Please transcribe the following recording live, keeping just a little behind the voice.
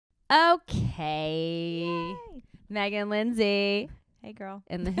Okay. Yay. Meghan Linsey Hey, girl.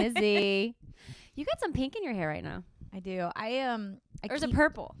 in the hizzy. You got some pink in your hair right now. I do. Or is it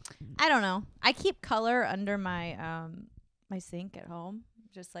purple? I don't know. I keep color under my my sink at home.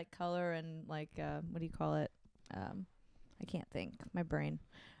 Just like color and like what do you call it? I can't think. My brain.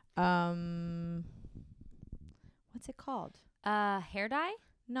 What's it called? Hair dye?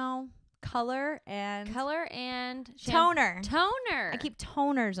 No. Color and toner. I keep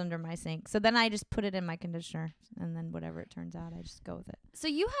toners under my sink. So then I just put it in my conditioner, and then whatever it turns out, I just go with it. So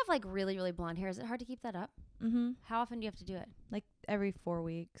you have like really, really blonde hair. Is it hard to keep that up? Mm-hmm. How often do you have to do it? Like every 4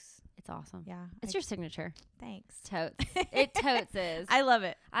 weeks. It's awesome. Yeah. It's your signature. Thanks. Totes. It totes is. I love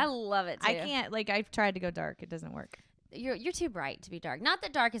it. I love it too. I can't, like, I've tried to go dark. It doesn't work. You're too bright to be dark. Not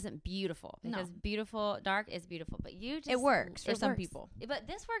that dark isn't beautiful, because dark is beautiful, but you just It works for some people. But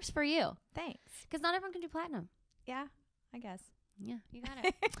this works for you. Thanks. Because not everyone can do platinum. Yeah, I guess. Yeah, you got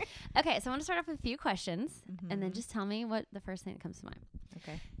it. Okay, so I want to start off with a few questions, and then just tell me what the first thing that comes to mind.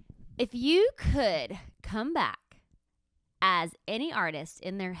 Okay. If you could come back as any artist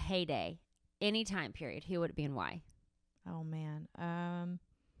in their heyday, any time period, who would it be and why? Oh, man.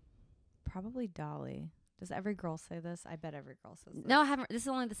 Probably Dolly. Does every girl say this? I bet every girl says this. No, I haven't. This is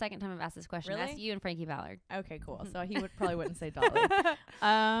only the second time I've asked this question. Really? That's you and Frankie Ballard. Okay, cool. So he probably wouldn't say Dolly.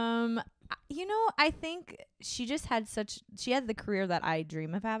 You know, I think she had the career that I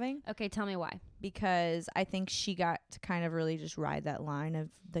dream of having. Okay, tell me why. Because I think she got to kind of really just ride that line of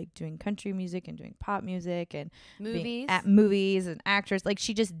like doing country music and doing pop music and Movies. at movies and actors. Like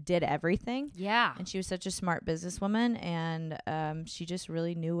she just did everything. Yeah. And she was such a smart businesswoman, and she just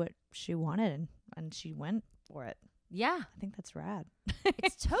really knew what she wanted, and she went for it. Yeah. I think that's rad.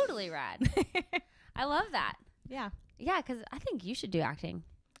 It's totally rad. I love that. Yeah. Yeah, because I think you should do acting.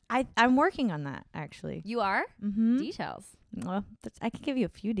 I'm working on that, actually. You are? Mm-hmm. Details. Well, I can give you a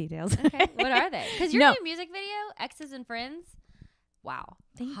few details. Okay. What are they? Because your new music video, Exes and Friends, wow.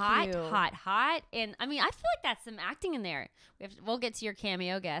 Thank hot, you. hot. And I mean, I feel like that's some acting in there. We'll get to your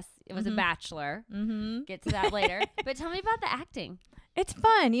cameo guest. It was a bachelor. Mm-hmm. Get to that later. But tell me about the acting. It's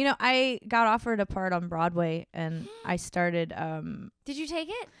fun. You know, I got offered a part on Broadway, and I started. Did you take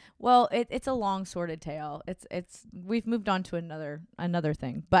it? Well, it's a long sordid tale. We've moved on to another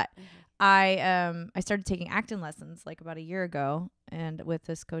thing, but I started taking acting lessons like about a year ago, and with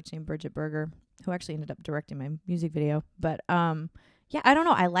this coach named Bridget Berger, who actually ended up directing my music video. But yeah, I don't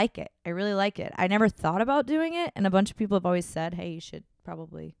know. I like it. I really like it. I never thought about doing it, and a bunch of people have always said, "Hey, you should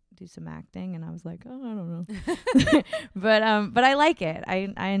probably do some acting," and I was like, "Oh, I don't know." but I like it.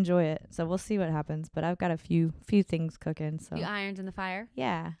 I enjoy it. So we'll see what happens. But I've got a few things cooking. So Few irons in the fire.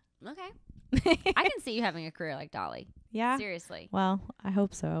 yeah. Okay. I can see you having a career like Dolly. Yeah. Seriously. Well, I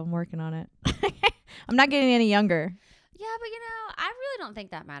hope so. I'm working on it. I'm not getting any younger. Yeah, but I really don't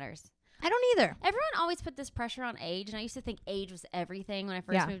think that matters. I don't either. Everyone always put this pressure on age, and I used to think age was everything when I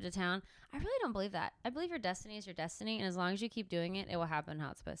first moved to town. I really don't believe that. I believe your destiny is your destiny, and as long as you keep doing it, it will happen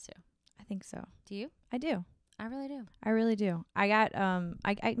how it's supposed to. I think so. Do you? I do. I really do. I really do. I got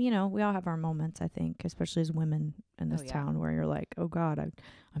I you know, we all have our moments, I think, especially as women in this town where you're like, "Oh God,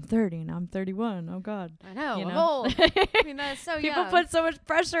 I'm 30 and I'm 31. Oh God." I know. You I'm know? old. I mean, that's so People young. put so much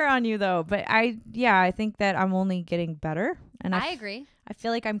pressure on you though, but I think that I'm only getting better, and I agree. I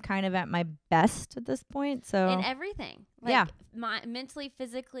feel like I'm kind of at my best at this point. So in everything. Like mentally,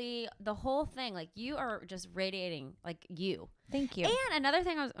 physically, the whole thing. Like you are just radiating like you. Thank you. And another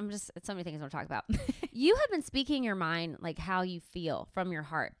thing it's so many things I want to talk about. You have been speaking your mind, like how you feel from your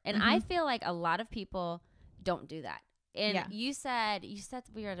heart. And I feel like a lot of people don't do that. And you said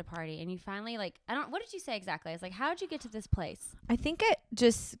we were at a party and you finally what did you say exactly? I was like, how did you get to this place? I think it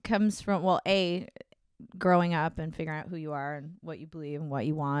just comes from, growing up and figuring out who you are and what you believe and what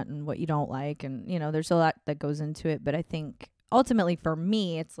you want and what you don't like. And, there's a lot that goes into it. But I think ultimately for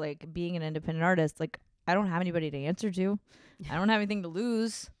me, it's like being an independent artist, like I don't have anybody to answer to. I don't have anything to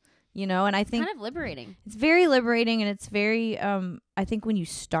lose, and I think kind of liberating. It's very liberating. And it's very, I think when you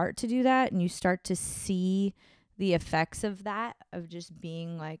start to do that and you start to see the effects of that, of just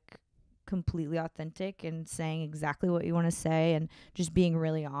being like completely authentic and saying exactly what you want to say and just being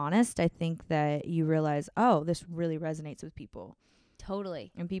really honest, I think that you realize, oh, this really resonates with people.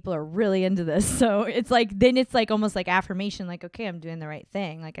 Totally. And people are really into this. So it's like, then it's like almost like affirmation, like, okay, I'm doing the right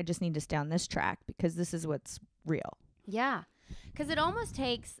thing. Like I just need to stay on this track because this is what's real. Yeah. Because it almost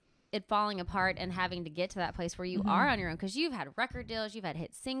takes it falling apart and having to get to that place where you are on your own, because you've had record deals, you've had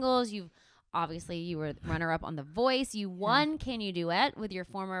hit singles, you've obviously you were runner-up on The Voice. You won Can You Duet with your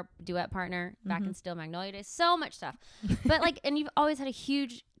former duet partner back in Still Magnolia days. So much stuff. But like, and you've always had a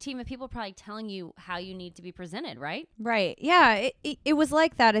huge team of people probably telling you how you need to be presented, right? Right. Yeah. It was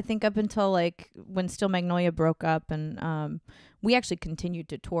like that, I think, up until like when Still Magnolia broke up, and we actually continued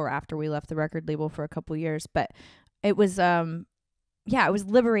to tour after we left the record label for a couple years. But it was, it was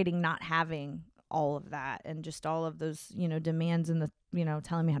liberating not having all of that and just all of those, demands and the,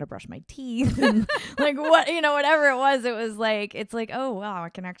 telling me how to brush my teeth and like what, whatever it was like, it's like, oh, wow, I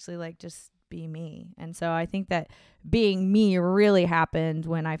can actually like just be me. And so I think that being me really happened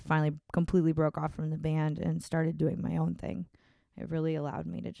when I finally completely broke off from the band and started doing my own thing. It really allowed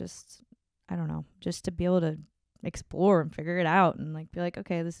me to just, I don't know, just to be able to explore and figure it out and like be like,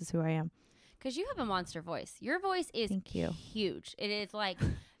 okay, this is who I am. Because you have a monster voice. Your voice is huge. It is like...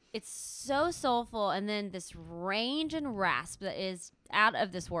 It's so soulful, and then this range and rasp that is out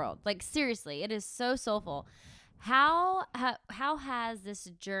of this world. Like, seriously, it is so soulful. How has this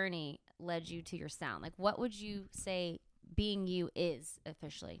journey led you to your sound? Like, what would you say being you is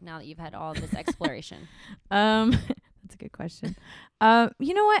officially now that you've had all of this exploration? That's a good question.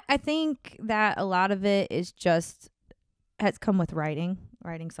 You know what? I think that a lot of it is just has come with writing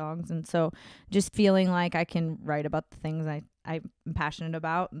songs, and so just feeling like I can write about the things I'm passionate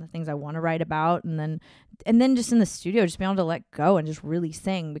about and the things I want to write about, and then just in the studio just being able to let go and just really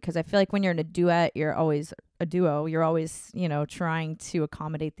sing, because I feel like when you're in a duet, you're always a duo, you're always trying to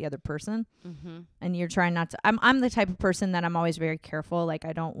accommodate the other person, and you're trying not to. I'm the type of person that I'm always very careful. Like,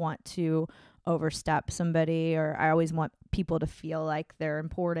 I don't want to overstep somebody, or I always want people to feel like they're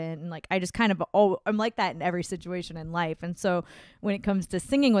important, and like I just kind of I'm like that in every situation in life. And so when it comes to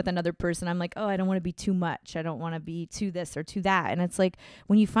singing with another person, I'm like, oh, I don't want to be too much, I don't want to be too this or too that. And it's like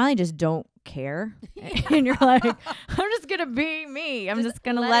when you finally just don't care and you're like, I'm just gonna be me, I'm just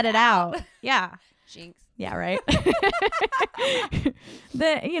gonna let it out. Yeah. Jinx. Yeah, right.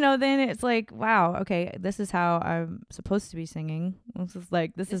 Then it's like, wow, okay, this is how I'm supposed to be singing.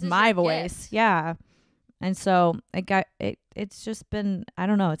 This is my voice. Gift. Yeah. And so it's just been, I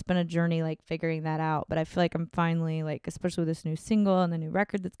don't know, it's been a journey like figuring that out. But I feel like I'm finally like, especially with this new single and the new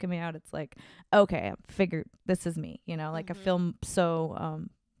record that's coming out, it's like, okay, I figured this is me, like I feel so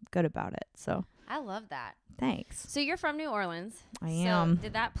good about it. So I love that. Thanks. So you're from New Orleans. I am.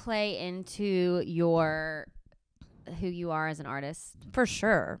 Did that play into who you are as an artist? For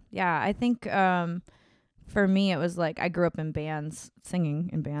sure. Yeah. I think for me, it was like I grew up in bands, singing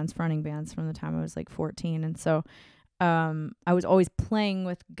in bands, fronting bands from the time I was like 14. And so I was always playing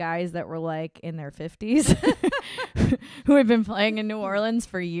with guys that were like in their 50s who had been playing in New Orleans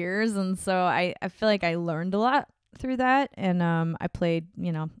for years. And so I feel like I learned a lot through that. And I played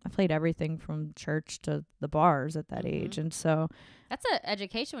everything from church to the bars at that age. And so that's an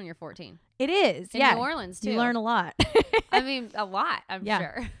education when you're 14. It is. In New Orleans too. You learn a lot. I mean, a lot, I'm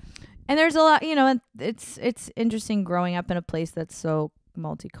sure. And there's a lot, and it's interesting growing up in a place that's so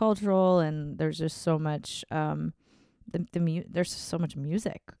multicultural, and there's just so much there's so much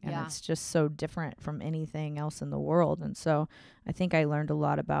music, and it's just so different from anything else in the world. And so I think I learned a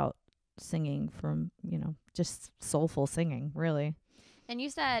lot about singing from, just soulful singing, really. And you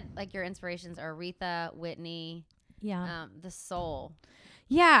said like your inspirations are Aretha, Whitney, the soul.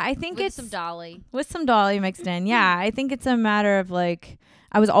 Yeah, I think with some Dolly mixed in. Yeah, I think it's a matter of like,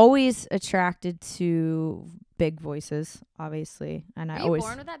 I was always attracted to big voices, obviously, and Were you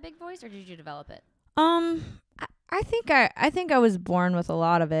born with that big voice, or did you develop it? I think I was born with a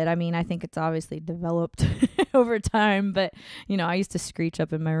lot of it. I mean, I think it's obviously developed over time, but I used to screech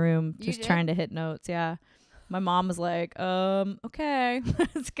up in my room just trying to hit notes. Yeah. My mom was like, okay,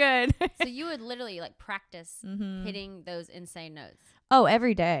 that's good. So you would literally like practice hitting those insane notes. Oh,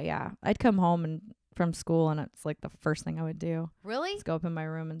 every day. Yeah. I'd come home from school, and it's like the first thing I would do. Really? Just go up in my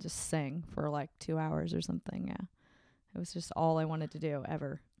room and just sing for like 2 hours or something. Yeah. It was just all I wanted to do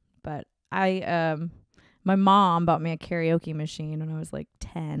ever. But my mom bought me a karaoke machine when I was like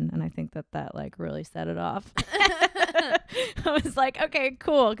 10, and I think that like really set it off. I was like, okay,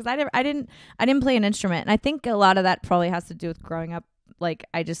 cool, because I didn't play an instrument, and I think a lot of that probably has to do with growing up. Like,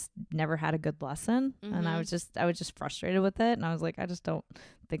 I just never had a good lesson, and I was just frustrated with it, and I was like, I just don't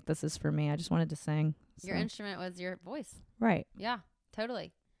think this is for me. I just wanted to sing. So. Your instrument was your voice, right? Yeah,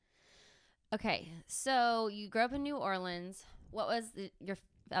 totally. Okay, so you grew up in New Orleans. What was your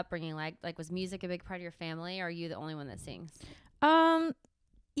upbringing like? Like, was music a big part of your family, or are you the only one that sings?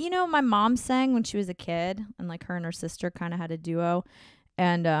 My mom sang when she was a kid, and like her and her sister kind of had a duo,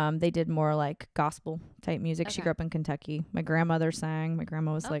 and they did more like gospel type music. Okay. She grew up in Kentucky. My grandmother sang. My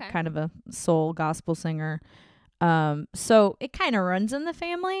grandma was like kind of a soul gospel singer. So it kind of runs in the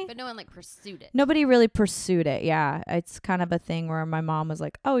family. But no one like pursued it. Nobody really pursued it. Yeah. It's kind of a thing where my mom was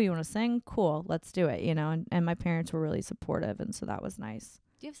like, oh, you want to sing? Cool. Let's do it. You know, and my parents were really supportive. And so that was nice.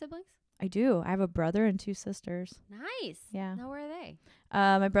 Do you have siblings? I do. I have a brother and 2 sisters. Nice. Yeah. Now, where are they?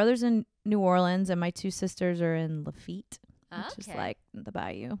 My brother's in New Orleans and my 2 sisters are in Lafitte. Which is like the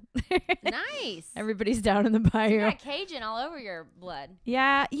bayou. Nice. Everybody's down in the bayou. You got Cajun all over your blood.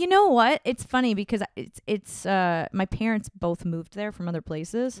 Yeah. You know what? It's funny because it's my parents both moved there from other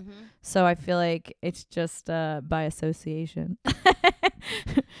places. Mm-hmm. So I feel like it's just by association.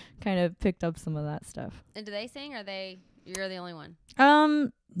 Kind of picked up some of that stuff. And do they sing or you're the only one?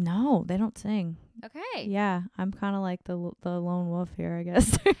 No, they don't sing. Okay. Yeah, I'm kind of like the lone wolf here, I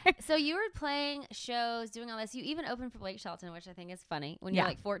guess. So you were playing shows, doing all this. You even opened for Blake Shelton, which I think is funny when you're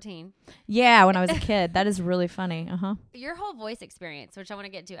like 14. Yeah, when I was a kid. That is really funny. Uh-huh. Your whole voice experience, which I want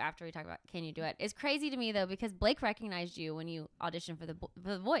to get to after we talk about Can You Do It, is crazy to me, though, because Blake recognized you when you auditioned for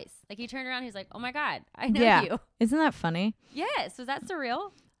the voice. Like, he turned around, he's like, oh, my God, I know you. Isn't that funny? Yes. Was that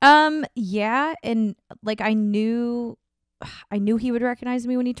surreal? Yeah, and, like, I knew he would recognize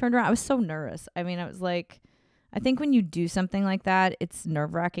me when he turned around. I was so nervous. I mean, I was like, I think when you do something like that, it's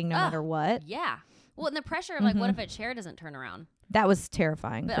nerve-wracking no matter what. Yeah. Well, and the pressure of, like, what if a chair doesn't turn around? That was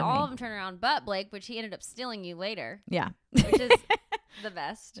terrifying But for all me. of them turn around but Blake, which he ended up stealing you later. Yeah. Which is the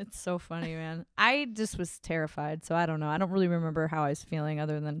best. It's so funny, man. I just was terrified, so I don't know. I don't really remember how I was feeling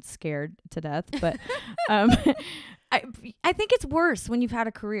other than scared to death. But I think it's worse when you've had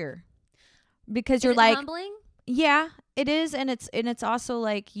a career. Because you're like... humbling? Yeah, it is, and it's also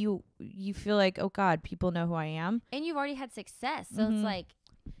like you feel like, oh God, people know who I am, and you've already had success, so it's like,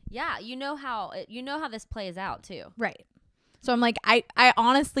 yeah, you know how this plays out too, right? So I'm like, I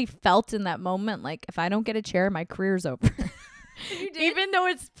honestly felt in that moment like if I don't get a chair, my career's over. You did? Even though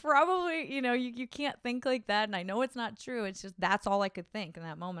it's probably you can't think like that, and I know it's not true. It's just that's all I could think in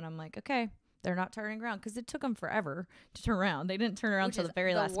that moment. I'm like, okay. They're not turning around because it took them forever to turn around. They didn't turn around until the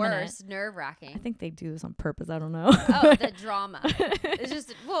very last minute. Worst, nerve-wracking. I think they do this on purpose. I don't know. Oh, the drama. It's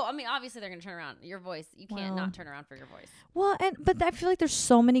just, well, I mean, obviously they're going to turn around. Your voice, you can't not turn around for your voice. Well, but I feel like there's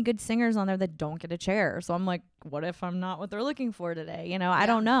so many good singers on there that don't get a chair. So I'm like, what if I'm not what they're looking for today? I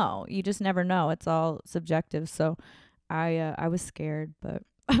don't know. You just never know. It's all subjective. So I was scared, but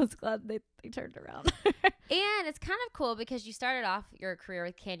I was glad they turned around. And it's kind of cool because you started off your career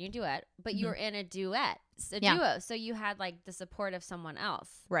with Can You Duet, but you were in a duo. So you had like the support of someone else.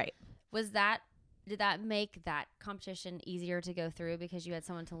 Right. Did that make that competition easier to go through because you had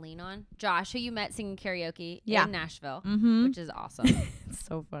someone to lean on? Josh, who you met singing karaoke in Nashville, which is awesome. It's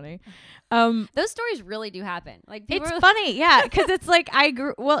so funny. Those stories really do happen. Like it's funny, yeah, because it's like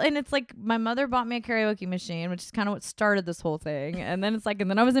and it's like my mother bought me a karaoke machine, which is kind of what started this whole thing. And then it's like, and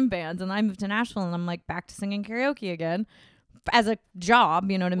then I was in bands, and I moved to Nashville, and I'm like back to singing karaoke again as a job,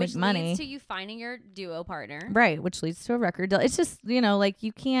 to make money. Which leads to you finding your duo partner, right? Which leads to a record deal. It's just like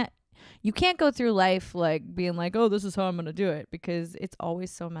you can't go through life like being like, oh, this is how I'm going to do it, because it's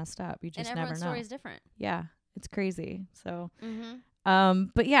always so messed up. You just never know. And everyone's story is different. Yeah. It's crazy. So,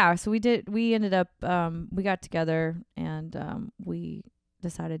 but yeah, so we ended up, we got together and, we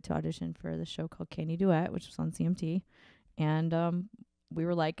decided to audition for the show called Can You Duet, which was on CMT. And, we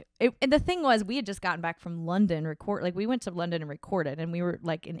were like, and the thing was, we had just gotten back from London we went to London and recorded, and we were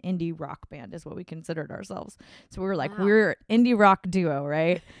like an indie rock band is what we considered ourselves. So we were like, we're indie rock duo,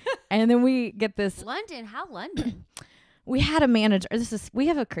 right? And then we get this London. How London? We had a manager. We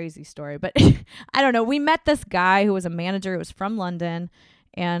have a crazy story, but I don't know. We met this guy who was a manager. Who was from London.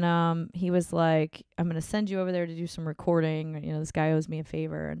 And he was like, I'm going to send you over there to do some recording. This guy owes me a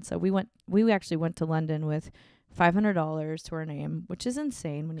favor. And so we actually went to London with $500 to our name, which is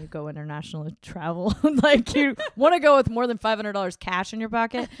insane when you go international travel. Like, you want to go with more than $500 cash in your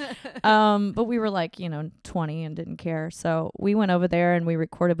pocket. But we were like, 20 and didn't care. So we went over there and we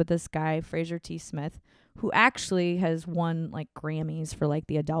recorded with this guy, Fraser T. Smith, who actually has won like Grammys for like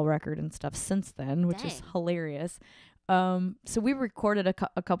the Adele record and stuff since then, which is hilarious. So we recorded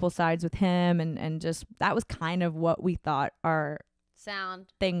a couple sides with him, and just that was kind of what we thought our sound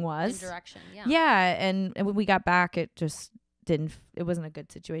thing was. Direction. And when we got back, it just it wasn't a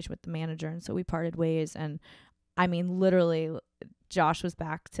good situation with the manager, and so we parted ways. And I mean, literally, Josh was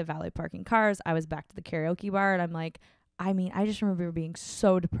back to valet parking cars, I was back to the karaoke bar, and I'm like, I just remember being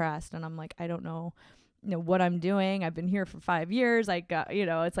so depressed, and I'm like, I don't know what I'm doing. I've been here for 5 years. I got,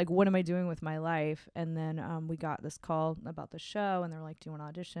 it's like, what am I doing with my life? And then we got this call about the show, and they're like, do you want to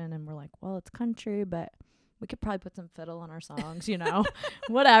audition? And we're like, well, it's country, but we could probably put some fiddle on our songs,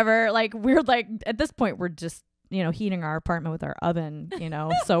 whatever. Like, we're like, at this point, we're just heating our apartment with our oven,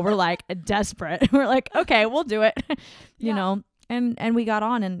 so we're like desperate. We're like, okay, we'll do it, you know. And we got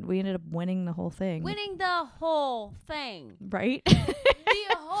on and we ended up winning the whole thing. Winning the whole thing. Right?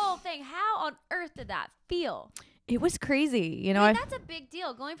 The whole thing. How on earth did that feel? It was crazy. That's a big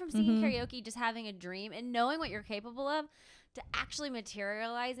deal. Going from singing karaoke, just having a dream and knowing what you're capable of, to actually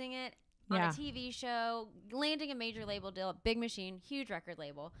materializing it on a TV show, landing a major label deal, a big machine, huge record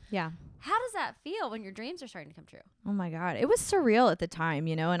label. Yeah. How does that feel when your dreams are starting to come true? Oh my God. It was surreal at the time,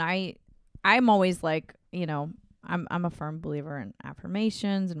 and I'm always like, I'm a firm believer in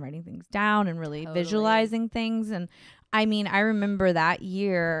affirmations and writing things down and really visualizing things. And I mean, I remember that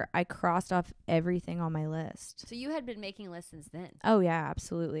year I crossed off everything on my list. So you had been making lists since then. Oh yeah,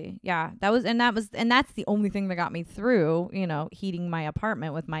 absolutely. Yeah. That's the only thing that got me through, heating my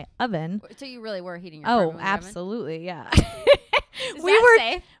apartment with my oven. So you really were heating your apartment with absolutely. Yeah. Is that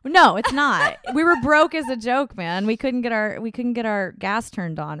safe? No, it's not. We were broke as a joke, man. We couldn't get our gas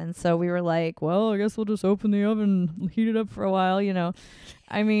turned on, and so we were like, well, I guess we'll just open the oven, heat it up for a while,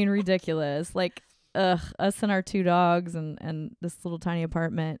 I mean, ridiculous. Like, us and our 2 dogs and this little tiny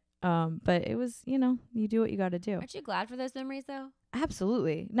apartment. But it was, you do what you got to do. Aren't you glad for those memories though?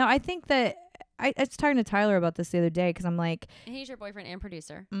 Absolutely. No, I think that I was talking to Tyler about this the other day because I'm like, and he's your boyfriend and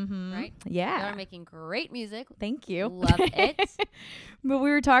producer, right? Yeah. Y'all are making great music. Thank you. Love it. But we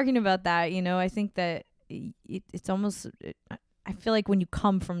were talking about that, I think that it's almost, I feel like when you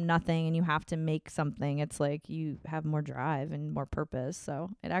come from nothing and you have to make something, it's like you have more drive and more purpose.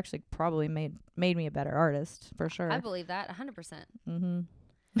 So it actually probably made me a better artist for sure. I believe that 100%.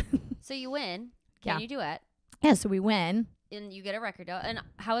 Mm-hmm. So you win. Can you duet? Yeah, so we win. And you get a record deal. And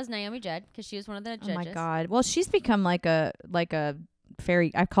how is Naomi Judd? Because she was one of the judges. Oh my God. Well, she's become like a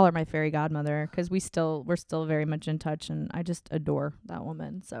fairy. I call her my fairy godmother because we're still very much in touch, and I just adore that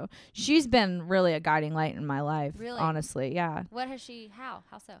woman. So she's been really a guiding light in my life. Really? Honestly, yeah. What has she? How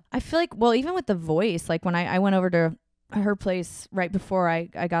so? I feel like, well, even with The Voice, like when I went over to her place right before I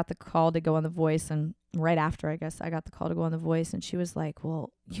got the call to go on The Voice, and right after, I guess, I got the call to go on The Voice, and she was like,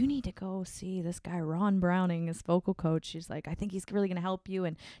 well, you need to go see this guy, Ron Browning, his vocal coach. She's like, I think he's really going to help you.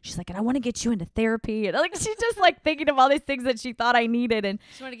 And she's like, and I want to get you into therapy. And like, she's just like thinking of all these things that she thought I needed. And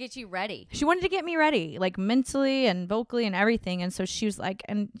she wanted to get you ready. She wanted to get me ready, like mentally and vocally and everything. And so she was like,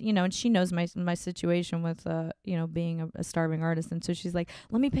 and she knows my situation with, being a starving artist. And so she's like,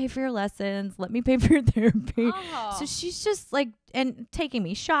 let me pay for your lessons. Let me pay for your therapy. Oh. So she's just like, and taking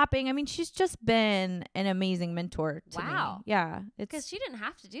me shopping. I mean, she's just been an amazing mentor to me. Yeah. Because she didn't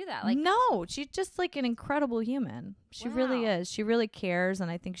have to do that. No, she's just like an incredible human. She really is. She really cares, and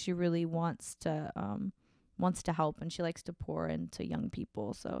I think she really wants to help, and she likes to pour into young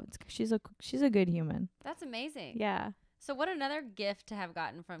people. So she's a good human. That's amazing. Yeah. So what another gift to have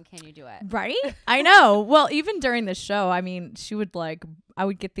gotten from Can You Duet? Right? I know. Well, even during the show, I mean, I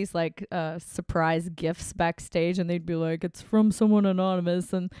would get these surprise gifts backstage, and they'd be like, it's from someone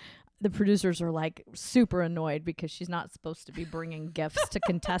anonymous, and the producers are like super annoyed because she's not supposed to be bringing gifts to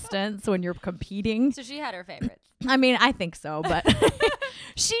contestants when you're competing. So she had her favorites. I mean, I think so, but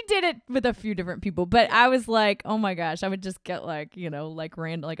she did it with a few different people. But I was like, oh my gosh, I would just get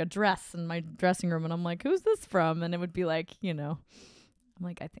random, like a dress in my dressing room, and I'm like, who's this from? And it would be like, I'm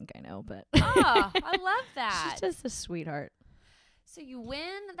like, I think I know, but oh, I love that. She's just a sweetheart. So you win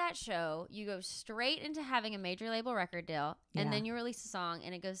that show, you go straight into having a major label record deal, and then you release a song,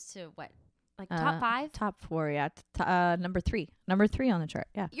 and it goes to what? Like top 5? Top 4, yeah. Number 3 on the chart,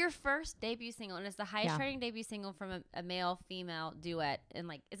 yeah. Your first debut single, and it's the highest charting debut single from a male-female duet,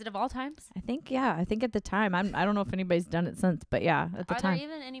 and is it of all times? I think at the time. I don't know if anybody's done it since, but yeah, at the time. Are there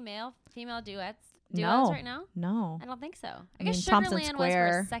even any male-female duets right now? No. I don't think so. I guess Sugarland was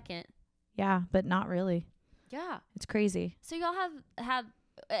for a second. Yeah, but not really. Yeah. It's crazy. So y'all have had,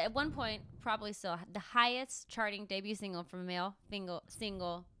 at one point, probably still the highest charting debut single from a male,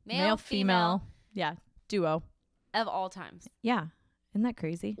 female, yeah, duo of all times. Yeah. Isn't that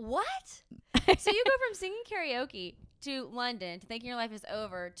crazy? What? So you go from singing karaoke to London to thinking your life is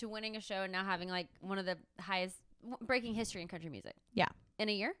over to winning a show and now having one of the highest, breaking history in country music. Yeah. In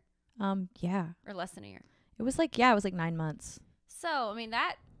a year? Yeah. Or less than a year? It was it was 9 months. So, I mean,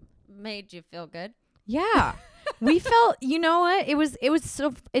 that made you feel good. Yeah. We felt, you know what?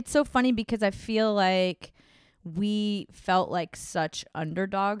 It's so funny because I feel like we felt like such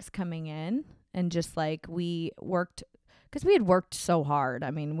underdogs coming in, and just we worked, because we had worked so hard.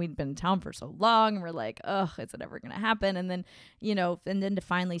 I mean, we'd been in town for so long, and we're like, ugh, is it ever going to happen? And then, and then to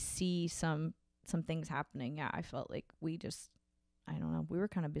finally see some things happening. Yeah. I felt like I don't know. We were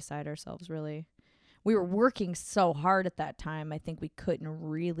kind of beside ourselves, really. We were working so hard at that time. I think we couldn't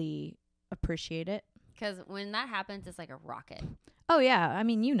really appreciate it. Because when that happens, it's like a rocket. Oh, yeah. I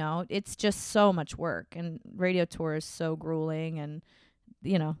mean, it's just so much work. And radio tour is so grueling. And,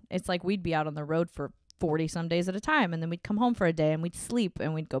 it's like we'd be out on the road for 40 some days at a time. And then we'd come home for a day and we'd sleep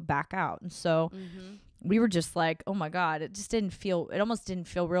and we'd go back out. And so we were just like, oh, my God. It almost didn't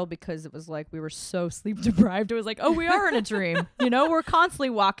feel real because it was like we were so sleep deprived. It was like, oh, we are in a dream. We're constantly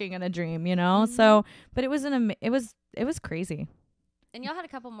walking in a dream, So, but it was it was crazy. And y'all had a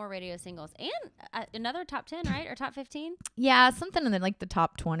couple more radio singles and another top 10, right? Or top 15? Yeah, something in the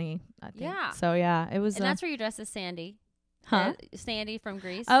top 20, I think. Yeah. So, yeah, it was. And that's where you dressed as Sandy. Huh? Sandy from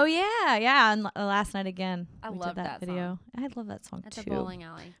Grease. Oh, yeah. Yeah. And Last Night Again. I love that video. I love that song, At too. the bowling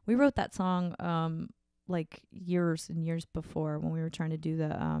alley. We wrote that song like years and years before when we were trying to do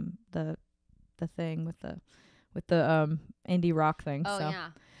the thing with the indie rock thing. Oh, so.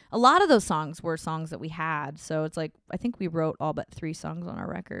 yeah. A lot of those songs were songs that we had. So it's like, I think we wrote all but 3 songs on our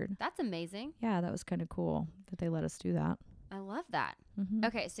record. That's amazing. Yeah, that was kind of cool that they let us do that. I love that. Mm-hmm.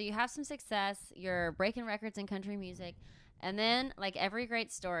 Okay, so you have some success. You're breaking records in country music. And then, like every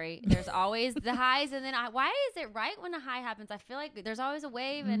great story, there's always the highs. And then, why is it right when a high happens? I feel like there's always a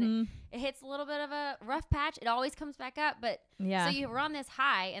wave and it hits a little bit of a rough patch. It always comes back up. But yeah. So you were on this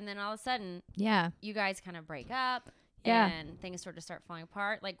high, and then all of a sudden, you guys kind of break up. Yeah. And things sort of start falling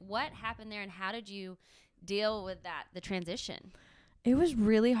apart. Like, what happened there, and how did you deal with that, the transition? It was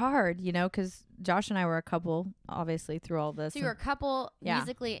really hard, because Josh and I were a couple, obviously, through all this. So you were a couple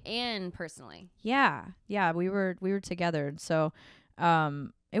musically and personally. Yeah. Yeah, we were together. So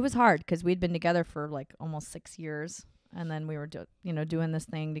it was hard because we'd been together for, like, almost 6 years. And then we were, doing this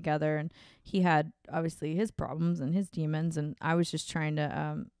thing together. And he had, obviously, his problems and his demons. And I was just trying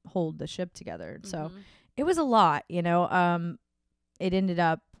to hold the ship together. So it was a lot, It ended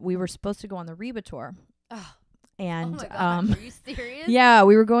up, we were supposed to go on the Reba tour. Oh, and my gosh, are you serious? Yeah,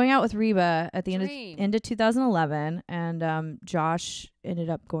 we were going out with Reba at the end of 2011, and Josh ended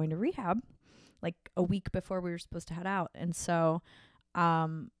up going to rehab like a week before we were supposed to head out. And so,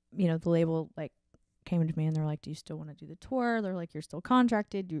 the label came to me and they're like, do you still want to do the tour? They're like, you're still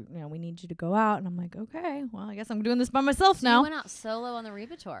contracted. We need you to go out. And I'm like, okay, well, I guess I'm doing this by myself now. You went out solo on the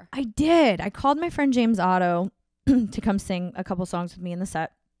Reba tour. I did. I called my friend James Otto to come sing a couple songs with me in the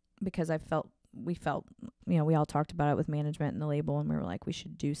set because we felt, we all talked about it with management and the label, and we were like, we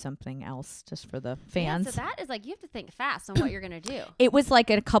should do something else just for the fans. Yeah, so that is like, you have to think fast on what you're going to do. It was like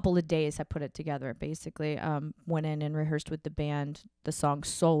a couple of days I put it together, basically. Went in and rehearsed with the band the song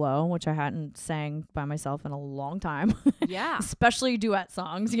Solo, which I hadn't sang by myself in a long time. Yeah. Especially duet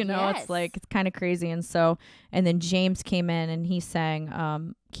songs, Yes. It's like, it's kind of crazy. And so, and then James came in and he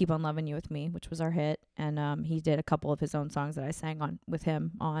sang Keep on Loving You with me, which was our hit. And he did a couple of his own songs that I sang on with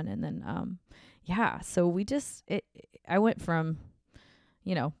him on. And then, so we just, I went from,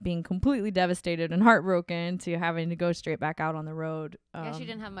 being completely devastated and heartbroken to having to go straight back out on the road. I guess you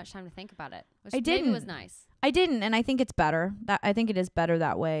didn't have much time to think about it, which I maybe didn't. was nice. I didn't, and I think it's better. I think it is better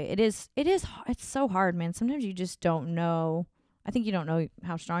that way. It's so hard, man. Sometimes you just don't know. I think you don't know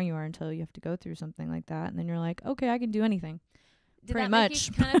how strong you are until you have to go through something like that, and then you're like, okay, I can do anything. Did pretty that much.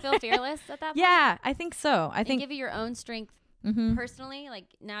 make you kind of feel fearless at that point? Yeah, I think so. I think give you your own strength personally. Like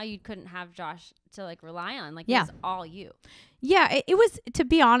now you couldn't have Josh to like rely on. Like it was all you. Yeah, it was. To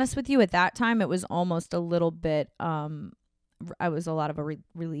be honest with you, at that time, it was almost a little bit. I was a lot of a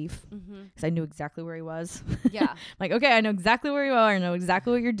relief because I knew exactly where he was. Yeah. Like, okay, I know exactly where you are. I know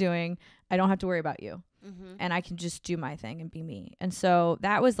exactly what you're doing. I don't have to worry about you. And I can just do my thing and be me. And so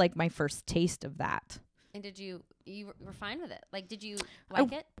that was like my first taste of that. And did you were fine with it? Like, did you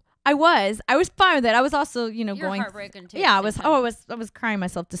like it? I was fine with it. I was also, You're going heartbroken too. Yeah, I was crying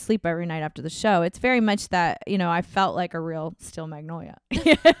myself to sleep every night after the show. It's very much that, I felt like a real still Magnolia.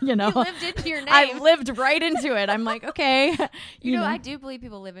 You lived into your name. I lived right into it. I'm like, okay. You know, I do believe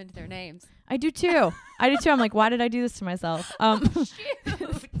people live into their names. I do too. I'm like, why did I do this to myself? Shoot.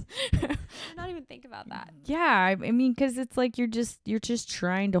 I not even think about that. Yeah, I mean, because it's like you're just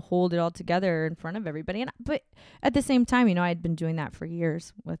trying to hold it all together in front of everybody, but at the same time, I had been doing that for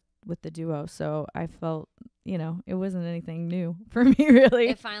years with the duo, so I felt, it wasn't anything new for me, really.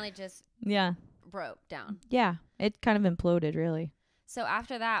 It finally just broke down. Yeah, it kind of imploded, really. So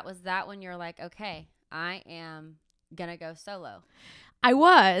after that, was that when you're like, okay, I am gonna go solo? I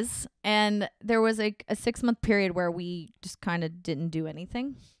was, and there was a 6-month period where we just kind of didn't do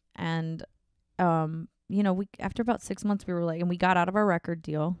anything, and we after about 6 months we were like, and we got out of our record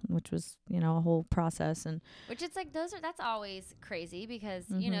deal, which was a whole process, and which it's like that's always crazy because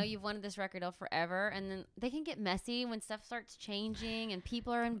you've wanted this record deal forever, and then they can get messy when stuff starts changing and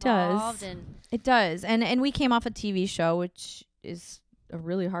people are involved. It does, and we came off a TV show, which is a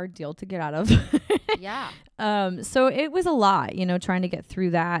really hard deal to get out of. Yeah. So it was a lot, trying to get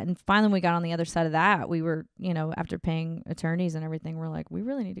through that. And finally we got on the other side of that. We were, after paying attorneys and everything, we're like, we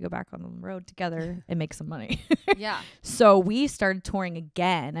really need to go back on the road together and make some money. Yeah. So we started touring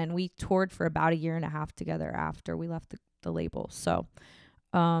again, and we toured for about 1.5 years together after we left the label. So,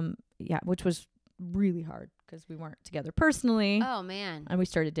 which was really hard because we weren't together personally. Oh man. And we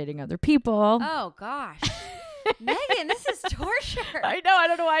started dating other people. Oh gosh. Meghan, this is torture. I know. I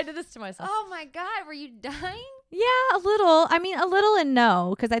don't know why I did this to myself. Oh my God. Were you dying? Yeah, a little. I mean, a little and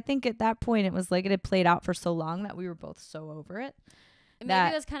no, because I think at that point it was like it had played out for so long that we were both so over it.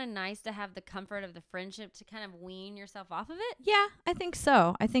 Maybe it was kind of nice to have the comfort of the friendship to kind of wean yourself off of it. Yeah, I think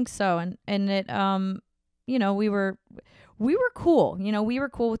so. And it, we were cool. We were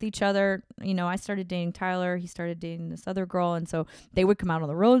cool with each other. I started dating Tyler. He started dating this other girl. And so they would come out on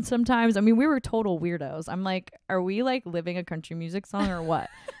the road sometimes. I mean, we were total weirdos. I'm like, are we like living a country music song or what?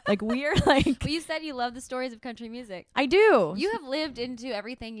 Like we are like. Well, you said you love the stories of country music. I do. You have lived into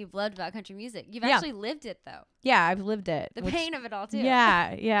everything you've loved about country music. You've actually lived it though. Yeah, I've lived it. The pain of it all too.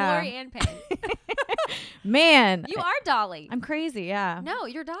 Yeah. Glory and pain. Man. You are Dolly. I'm crazy. Yeah. No,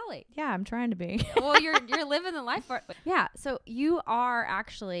 you're Dolly. Yeah, I'm trying to be. Well, you're living the life for it. Yeah. So you are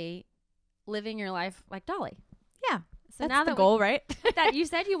actually living your life like Dolly. Yeah. So that's now the goal, right? That you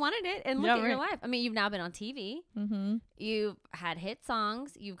said you wanted it, and look at right. your life. I mean, you've now been on TV. Mm-hmm. You've had hit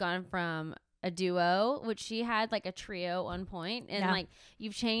songs. You've gone from a duo, which she had like a trio at one point, and like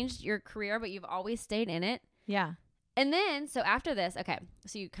you've changed your career, but you've always stayed in it. Yeah. And then, so after this, okay,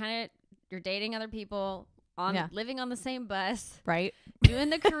 so you're dating other people, living on the same bus, right? Doing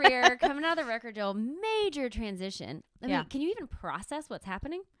the career, coming out of the record deal, major transition. I mean, can you even process what's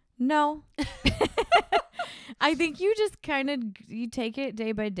happening? No. I think you just you take it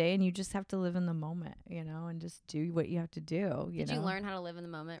day by day, and you just have to live in the moment, and just do what you have to do. Did you learn how to live in the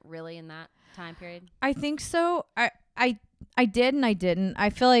moment really in that time period? I think so. I did and I didn't. I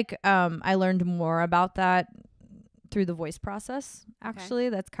feel like I learned more about that through the voice process. Actually,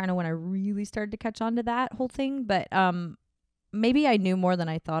 that's kind of when I really started to catch on to that whole thing. But maybe I knew more than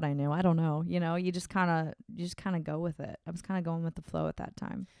I thought I knew. I don't know. You just kind of go with it. I was kind of going with the flow at that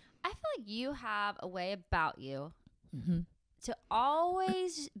time. I feel like you have a way about you to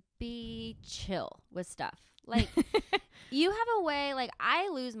always be chill with stuff. Like you have a way, like I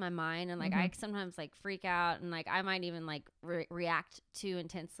lose my mind and like I sometimes like freak out and like I might even like react too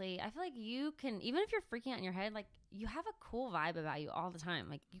intensely. I feel like you can, even if you're freaking out in your head, like you have a cool vibe about you all the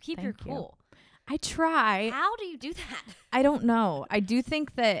time. Like you keep your cool. I try. How do you do that? I don't know. I do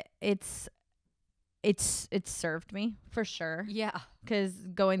think that it's served me for sure. Yeah. Because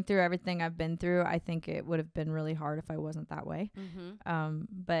going through everything I've been through, I think it would have been really hard if I wasn't that way.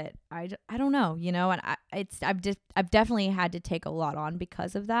 But I don't know, and I've definitely had to take a lot on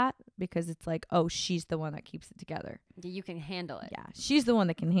because of that, because it's like, oh, she's the one that keeps it together. You can handle it. Yeah. She's the one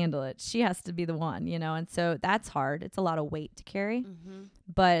that can handle it. She has to be the one, and so that's hard. It's a lot of weight to carry.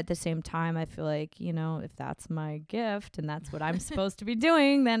 But at the same time, I feel like, if that's my gift and that's what I'm supposed to be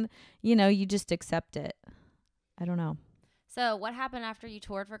doing, then, you just accept it. I don't know. So what happened after you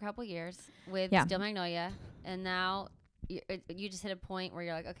toured for a couple years with Still Magnolia, and now you just hit a point where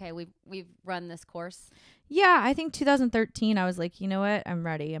you're like, okay, we've run this course? Yeah, I think 2013, I was like, you know what? I'm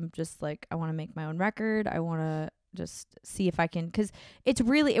ready. I'm just like, I want to make my own record. I want to just see if I can, because it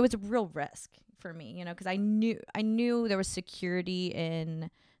was a real risk for me, because I knew there was security in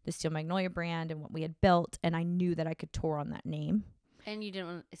the Still Magnolia brand and what we had built, and I knew that I could tour on that name. And you didn't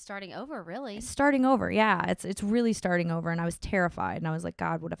want it's starting over, really? It's starting over, yeah. It's really starting over, and I was terrified, and I was like,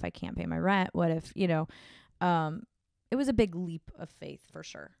 God, what if I can't pay my rent? What if, it was a big leap of faith for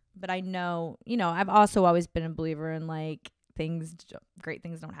sure. But I know, I've also always been a believer in like great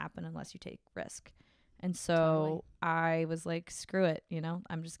things don't happen unless you take risk. And so I was like, screw it,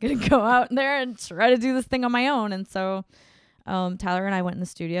 I'm just going to go out there and try to do this thing on my own. And so Tyler and I went in the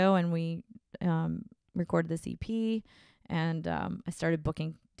studio and we recorded this EP. And I started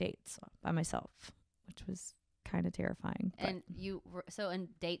booking dates by myself, which was kind of terrifying. And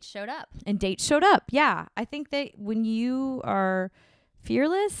dates showed up. And dates showed up, yeah. I think that when you are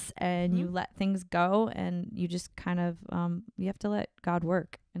fearless and you let things go and you just kind of, you have to let God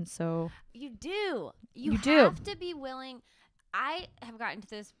work. And so. You do. You have to be willing. I have gotten to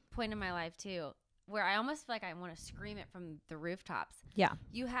this point in my life too, where I almost feel like I want to scream it from the rooftops. Yeah.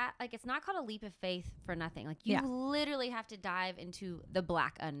 You have, like, it's not called a leap of faith for nothing. Like, you literally have to dive into the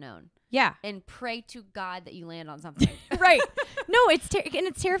black unknown. Yeah. And pray to God that you land on something. Right. No, it's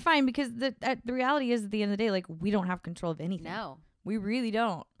terrifying because the reality is at the end of the day, like, we don't have control of anything. No. We really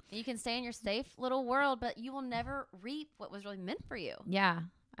don't. You can stay in your safe little world, but you will never reap what was really meant for you. Yeah.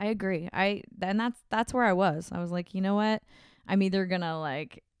 I agree. That's where I was. I was like, you know what? I'm either gonna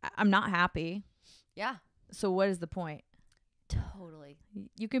like, I'm not happy. Yeah. So what is the point? Totally.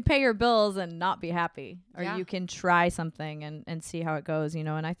 You can pay your bills and not be happy, or Yeah. you can try something and see how it goes, you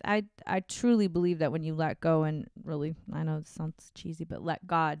know. And I truly believe that when you let go and really, I know it sounds cheesy, but let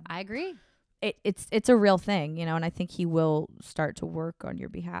God. I agree. It's a real thing, you know. And I think He will start to work on your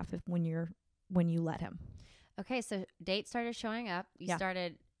behalf when you let Him. Okay, so dates started showing up. You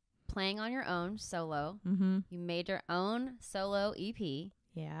started playing on your own solo. Mm-hmm. You made your own solo EP.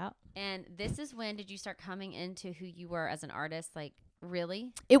 Yeah. And this is when did you start coming into who you were as an artist? Like,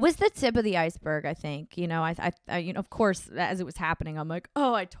 really? It was the tip of the iceberg, I think. You know, I you know, of course, as it was happening, I'm like,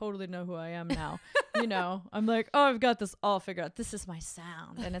 oh, I totally know who I am now. You know, I'm like, oh, I've got this all figured out. This is my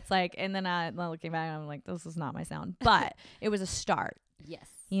sound. And it's like, and then looking back, I'm like, this is not my sound. But it was a start. Yes.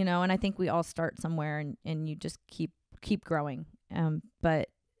 You know, and I think we all start somewhere and you just keep growing. But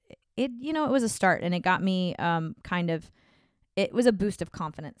it, you know, it was a start, and it got me it was a boost of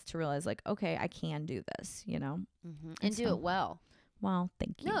confidence to realize, like, okay, I can do this, you know. Mm-hmm. And do it well. Well,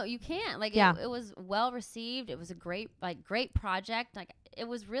 thank you. No, you can't. Like, it was well received. It was a great project. Like, it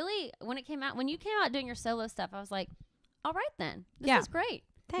was really, when you came out doing your solo stuff, I was like, all right then. This is great.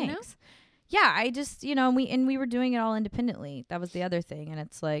 Thanks. You know? Yeah, I just, you know, we were doing it all independently. That was the other thing. And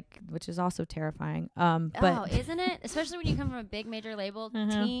it's like, which is also terrifying. But isn't it? Especially when you come from a big major label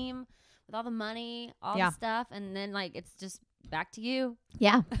team with all the money, all the stuff. And then, like, it's just back to you.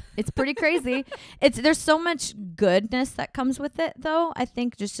 Yeah. It's pretty crazy. There's so much goodness that comes with it, though. I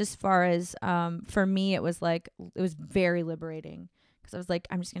think just as far as, for me, it was very liberating, because I was like,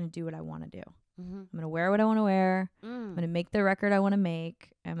 I'm just going to do what I want to do. Mm-hmm. I'm going to wear what I want to wear. I'm going to make the record I want to make.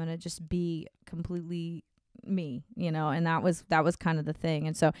 I'm going to just be completely me, you know, and that was kind of the thing.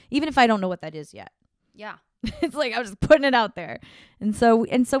 And so even if I don't know what that is yet, it's like I was just putting it out there. And so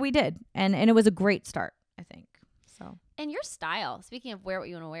we did. And it was a great start, I think. So. And your style, speaking of wear what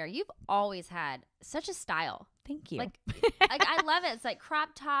you want to wear, you've always had such a style. Thank you. Like I love it. It's like crop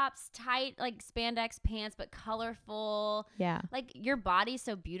tops, tight, like spandex pants, but colorful. Yeah. Like, your body's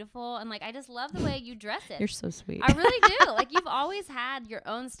so beautiful. And like, I just love the way you dress it. You're so sweet. I really do. Like, you've always had your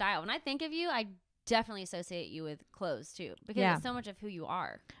own style. When I think of you, I definitely associate you with clothes too, because it's so much of who you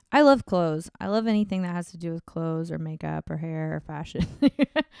are. I love clothes. I love anything that has to do with clothes or makeup or hair or fashion.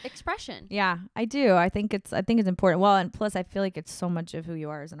 Expression. Yeah, I do. I think it's important. Well, and plus I feel like it's so much of who you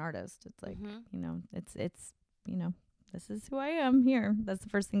are as an artist. It's like, you know, it's, you know, this is who I am here. That's the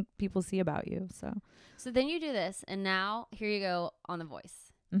first thing people see about you. So then you do this, and now here you go on The Voice.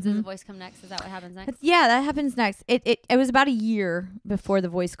 Does The Voice come next? Is that what happens next? Yeah, that happens next. It was about a year before The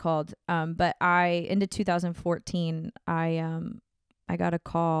Voice called. But into 2014, I got a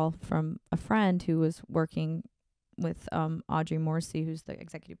call from a friend who was working with Audrey Morrissey, who's the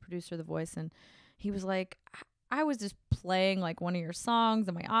executive producer of The Voice, and he was like, I was just playing like one of your songs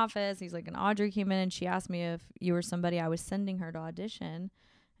in my office. He's like, and Audrey came in and she asked me if you were somebody I was sending her to audition,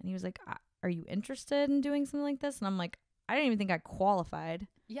 and he was like, are you interested in doing something like this? And I'm like, I didn't even think I qualified.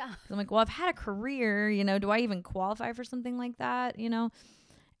 Yeah. I'm like, well, I've had a career, you know, do I even qualify for something like that, you know?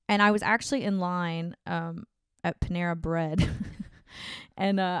 And I was actually in line at Panera Bread.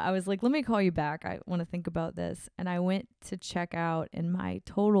 And I was like, let me call you back. I want to think about this. And I went to check out, and my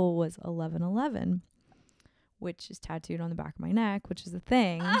total was 1111, which is tattooed on the back of my neck, which is a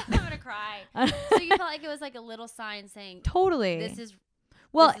thing. I'm going to cry. So you felt like it was like a little sign saying, totally. This is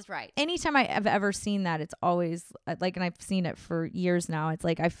right. Anytime I've ever seen that, it's always like, and I've seen it for years now. It's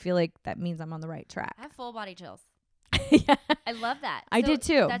like, I feel like that means I'm on the right track. I have full body chills. Yeah. I love that. I did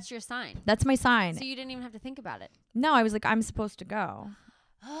too. That's your sign. That's my sign. So you didn't even have to think about it. No, I was like, I'm supposed to go.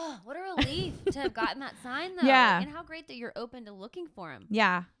 Oh, what a relief to have gotten that sign, though. Yeah. And how great that you're open to looking for him.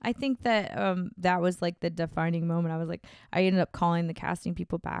 Yeah. I think that that was like the defining moment. I was like, I ended up calling the casting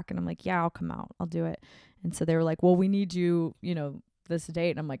people back, and I'm like, yeah, I'll come out. I'll do it. And so they were like, well, we need you, you know, this date.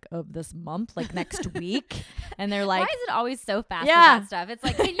 And I'm like, of this month, like next week. And they're like, why is it always so fast with that stuff? It's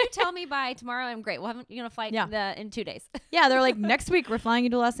like, can you tell me by tomorrow? I'm great. Well, you're going to fly in 2 days. Yeah. They're like, next week we're flying you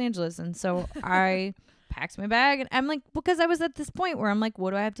to Los Angeles. And so I packed my bag, and I'm like, because I was at this point where I'm like,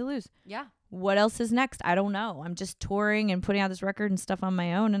 what do I have to lose? Yeah. What else is next? I don't know. I'm just touring and putting out this record and stuff on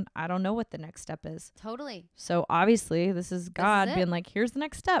my own, and I don't know what the next step is. Totally. So obviously this is God being like, here's the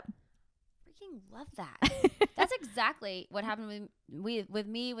next step. Love that. That's exactly what happened with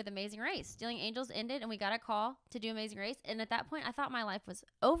me with Amazing Race. Stealing Angels ended, and we got a call to do Amazing Race, and at that point I thought my life was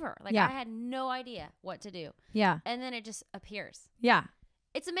over. Like, I had no idea what to do. Yeah. And then it just appears. Yeah.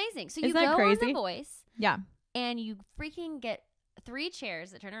 It's amazing. So you go on The Voice. Yeah. And you freaking get 3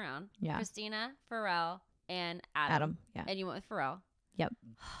 chairs that turn around. Yeah. Christina, Pharrell, and Adam. Yeah. And you went with Pharrell. Yep.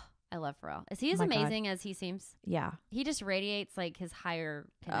 I love Pharrell. Is he as amazing as he seems? Yeah. He just radiates like his higher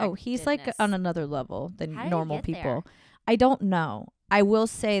he's like on another level than How did normal he get people. there? I don't know. I will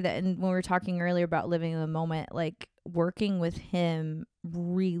say that when we were talking earlier about living in the moment, like working with him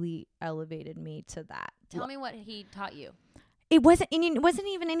really elevated me to that. Tell me what he taught you. It wasn't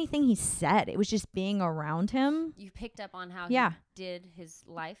even anything he said. It was just being around him. You picked up on how he did his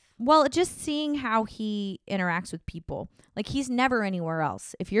life? Well, just seeing how he interacts with people. Like, he's never anywhere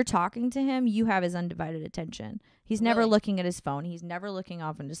else. If you're talking to him, you have his undivided attention. He's never looking at his phone. He's never looking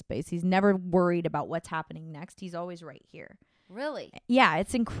off into space. He's never worried about what's happening next. He's always right here. Really? Yeah,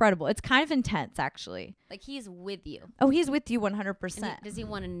 it's incredible. It's kind of intense, actually. Like, he's with you. Oh, he's with you 100%. Does he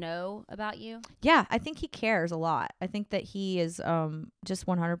want to know about you? Yeah, I think he cares a lot. I think that he is just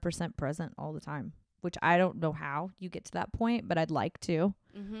 100% present all the time, which I don't know how you get to that point, but I'd like to.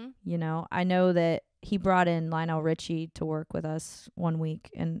 Mm-hmm. You know, I know that he brought in Lionel Richie to work with us one week,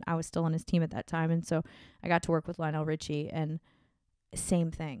 and I was still on his team at that time. And so I got to work with Lionel Richie, and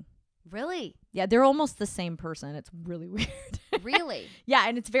same thing. Really? Yeah, they're almost the same person. It's really weird. Really? Yeah,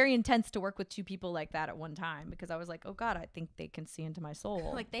 and it's very intense to work with two people like that at one time, because I was like, oh God, I think they can see into my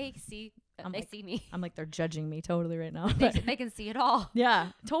soul. Like they see me. I'm like, they're judging me totally right now. They can see it all.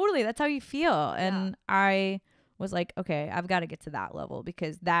 Yeah, totally. That's how you feel. And I was like, okay, I've got to get to that level,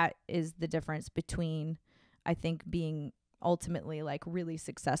 because that is the difference between, I think, being ultimately like really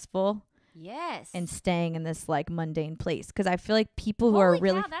successful. Yes. And staying in this like mundane place. Because I feel like people who are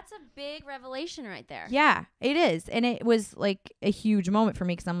really... Cow, that's a big revelation right there. Yeah, it is. And it was like a huge moment for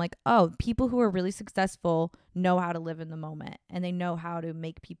me, because I'm like, oh, people who are really successful know how to live in the moment, and they know how to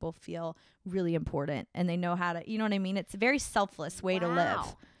make people feel really important, and they know how to, you know what I mean? It's a very selfless way to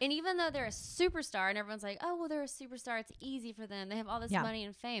live. And even though they're a superstar and everyone's like, oh, well, they're a superstar, it's easy for them, they have all this money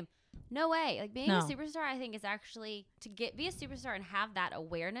and fame. No way. Like being a superstar, I think, is actually be a superstar and have that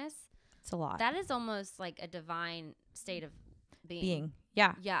awareness. It's a lot. That is almost like a divine state of being.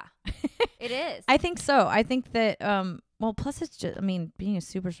 Yeah. Yeah. It is. I think so. I think that, well, plus it's just, I mean, being a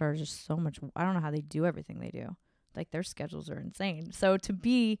superstar is just so much, I don't know how they do everything they do. Like, their schedules are insane. So to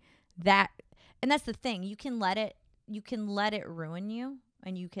be that, and that's the thing, you can let it ruin you,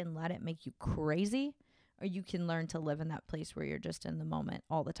 and you can let it make you crazy, or you can learn to live in that place where you're just in the moment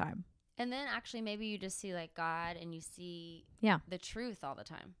all the time. And then actually maybe you just see like God, and you see the truth all the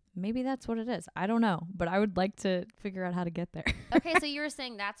time. Maybe that's what it is. I don't know, but I would like to figure out how to get there. Okay, so you were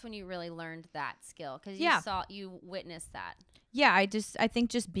saying that's when you really learned that skill, because you witnessed that. Yeah, I think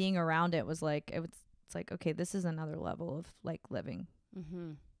just being around it was like, it's like, okay, this is another level of like living.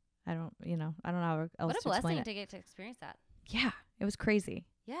 Mm-hmm. I don't know how else to explain it. What a blessing to get to experience that. Yeah, it was crazy.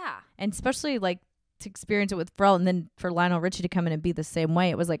 Yeah. And especially like to experience it with Pharrell, and then for Lionel Richie to come in and be the same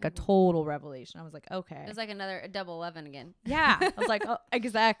way, it was like a total revelation. I was like, okay. It was like a double 11 again. Yeah. I was like, oh,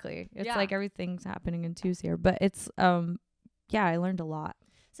 exactly. It's like everything's happening in twos here. But it's, I learned a lot.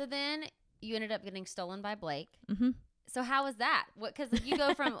 So then you ended up getting stolen by Blake. Mm-hmm. So how was that? Because you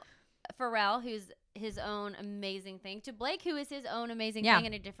go from Pharrell, who's his own amazing thing, to Blake, who is his own amazing thing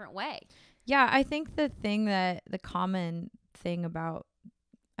in a different way. Yeah, I think the common thing about,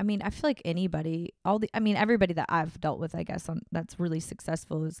 I mean, I feel like everybody that I've dealt with, I guess, that's really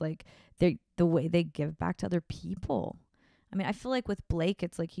successful is like the way they give back to other people. I mean, I feel like with Blake,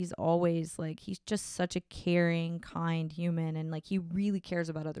 it's like he's always like, he's just such a caring, kind human, and like he really cares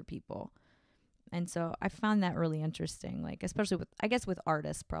about other people. And so I found that really interesting, like especially with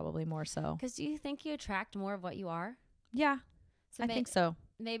artists, probably more so. Because do you think you attract more of what you are? Yeah, I think so.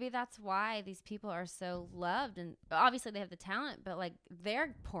 Maybe that's why these people are so loved, and obviously they have the talent, but like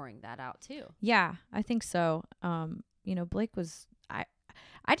they're pouring that out too. Yeah, I think so. Blake was,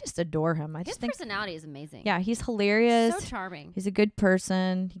 I just adore him. His personality is amazing. Yeah, he's hilarious. So charming. He's a good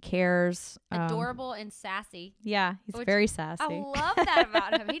person. He cares. Adorable and sassy. Yeah, he's very sassy. I love that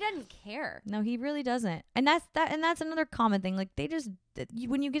about him. He doesn't care. No, he really doesn't. And that's another common thing. Like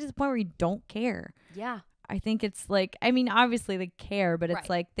when you get to the point where you don't care. Yeah. I think it's like, I mean, obviously they care, but it's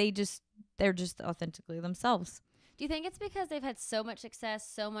like they're just authentically themselves. Do you think it's because they've had so much success,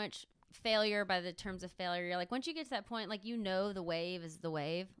 so much failure by the terms of failure? You're like, once you get to that point, like, the wave is the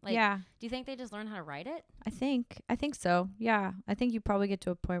wave. Like, do you think they just learn how to ride it? I think so. Yeah. I think you probably get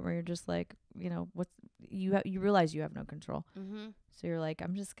to a point where you're just like, you realize you have no control. Mm-hmm. So you're like,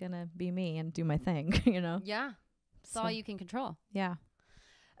 I'm just going to be me and do my thing, Yeah. It's all you can control. Yeah.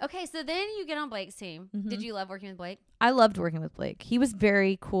 Okay, so then you get on Blake's team. Mm-hmm. Did you love working with Blake? I loved working with Blake. He was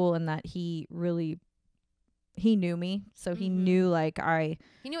very cool in that he really he knew me, so he knew like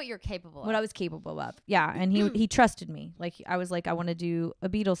he knew what you're capable of. What I was capable of. Yeah, and he trusted me. Like I was like, I want to do a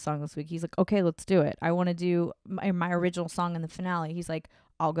Beatles song this week. He's like, okay, let's do it. I want to do my original song in the finale. He's like,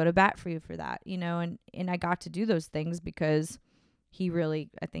 I'll go to bat for you for that, you know. And I got to do those things because he really,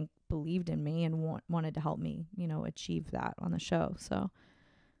 I think, believed in me and wanted to help me, you know, achieve that on the show. So.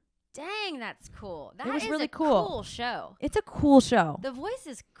 Dang, that's cool. That it was is really a cool show. It's a cool show. The voice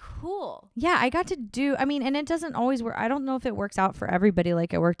is cool. Yeah, I got to do, I mean, and it doesn't always work. I don't know if it works out for everybody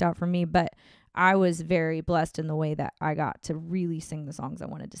like it worked out for me, but I was very blessed in the way that I got to really sing the songs I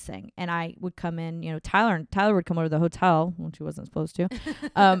wanted to sing. And I would come in, you know, Tyler would come over to the hotel, which he wasn't supposed to,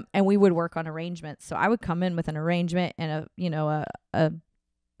 and we would work on arrangements. So I would come in with an arrangement and a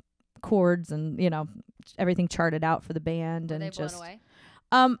chords and, you know, everything charted out for the band. Were and they just blown away?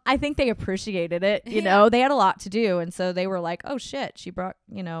 I think they appreciated it, you know. They had a lot to do, and so they were like, oh shit, she brought,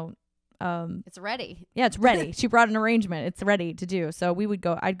 you know, it's ready. Yeah, it's ready. She brought an arrangement. It's ready to do. So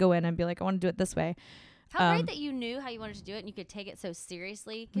I'd go in and be like, I want to do it this way. How great that you knew how you wanted to do it and you could take it so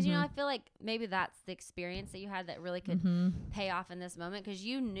seriously. Because, you know, I feel like maybe that's the experience that you had that really could pay off in this moment, because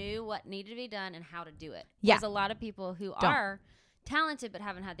you knew what needed to be done and how to do it. Yeah. Because a lot of people who are talented but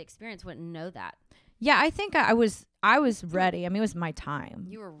haven't had the experience wouldn't know that. Yeah, I think I was ready. I mean, it was my time.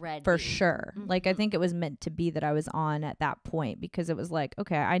 You were ready. For sure. Like, I think it was meant to be that I was on at that point, because it was like,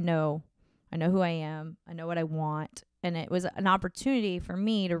 okay, I know who I am. I know what I want. And it was an opportunity for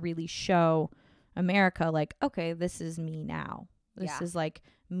me to really show America, like, okay, this is me now. This is like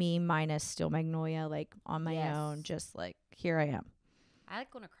me minus still Magnolia, like on my own, just like, here I am. I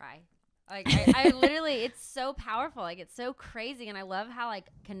like want to cry. Like I literally, it's so powerful. Like it's so crazy. And I love how like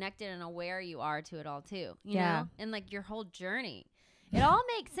connected and aware you are to it all too. You know? And like your whole journey. It all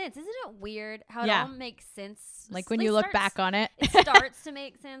makes sense. Isn't it weird how it all makes sense? Like when you look back on it. It starts to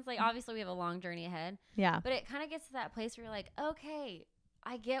make sense. Like obviously we have a long journey ahead. Yeah. But it kind of gets to that place where you're like, okay,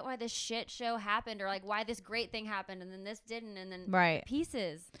 I get why this shit show happened, or like why this great thing happened and then this didn't, and then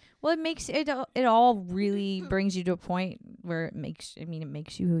pieces. Well, it makes it all really brings you to a point where it makes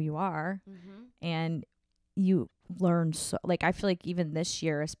you who you are, and you learn. So like, I feel like even this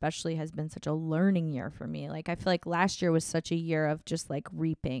year especially has been such a learning year for me. Like I feel like last year was such a year of just like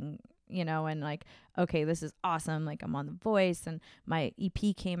reaping, you know, and like, okay, this is awesome. Like I'm on The Voice and my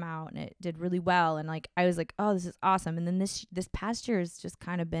EP came out and it did really well. And like, I was like, oh, this is awesome. And then this past year has just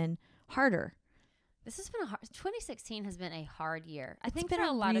kind of been harder. This has been 2016 has been a hard year. I think it's been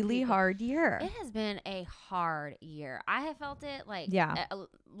for a lot of really hard year. It has been a hard year. I have felt it like a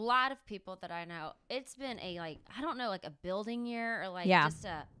lot of people that I know. It's been a like, I don't know, like a building year or like just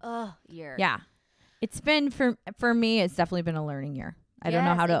a year. Yeah. It's been for me, it's definitely been a learning year. I don't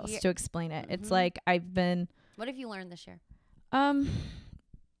know how else to explain it. It's like What have you learned this year?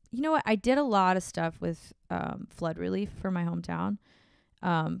 You know what? I did a lot of stuff with flood relief for my hometown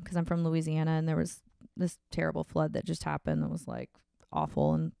because I'm from Louisiana, and there was this terrible flood that just happened that was like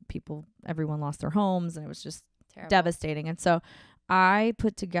awful, and everyone lost their homes, and it was just devastating. And so I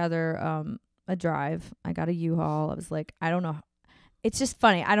put together a drive. I got a U-Haul. I was like, I don't know. It's just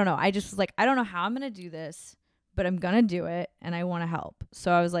funny. I don't know. I just was like, I don't know how I'm going to do this, but I'm going to do it and I want to help.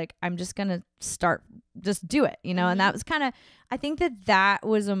 So I was like, I'm just going to just do it, you know? And that was I think that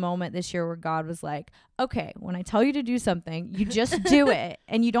was a moment this year where God was like, okay, when I tell you to do something, you just do it,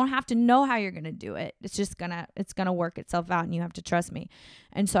 and you don't have to know how you're going to do it. It's just it's going to work itself out, and you have to trust me.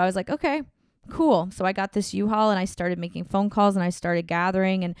 And so I was like, okay, cool. So I got this U-Haul and I started making phone calls and I started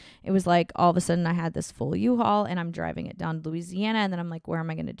gathering, and it was like all of a sudden I had this full U-Haul and I'm driving it down to Louisiana, and then I'm like, where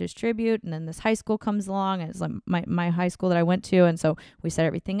am I going to distribute? And then this high school comes along, and it's like my high school that I went to, and so we set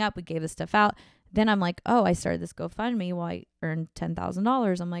everything up, we gave this stuff out. Then I'm like, oh, I started this GoFundMe. Well, I earned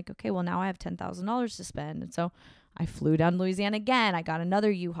 $10,000. I'm like, okay, well now I have $10,000 to spend. And so I flew down to Louisiana again. I got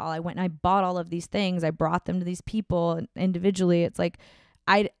another U-Haul. I went and I bought all of these things. I brought them to these people individually. It's like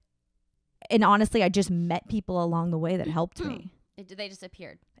and honestly, I just met people along the way that helped me. They just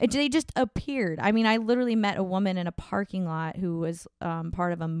appeared. They just appeared. I mean, I literally met a woman in a parking lot who was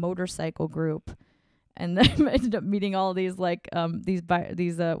part of a motorcycle group. And then I ended up meeting all these like these what do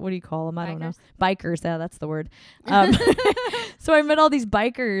you call them? I don't know. Bikers. Yeah, that's the word. So I met all these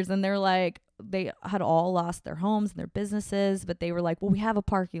bikers, and they're like, they had all lost their homes and their businesses, but they were like, well, we have a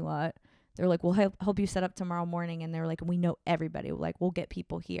parking lot. They're like, we'll help you set up tomorrow morning. And they're like, we know everybody. Like, we'll get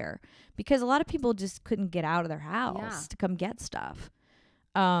people here, because a lot of people just couldn't get out of their house to come get stuff.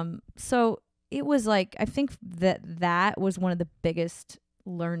 So it was like, I think that was one of the biggest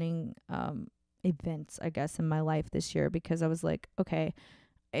learning events, I guess, in my life this year, because I was like, okay,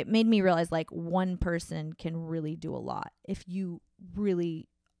 it made me realize like one person can really do a lot if you really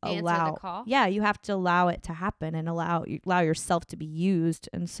answer the call. Yeah, you have to allow it to happen and allow yourself to be used.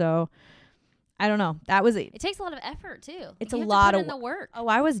 And so I don't know. That was it. Takes a lot of effort too. It's a lot of the work. Oh,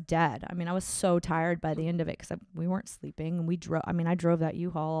 I was dead. I mean, I was so tired by the end of it because we weren't sleeping, and we drove. I mean, I drove that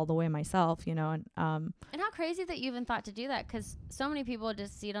U-Haul all the way myself, you know. And how crazy that you even thought to do that, because so many people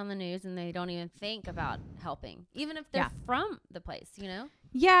just see it on the news and they don't even think about helping, even if they're from the place, you know.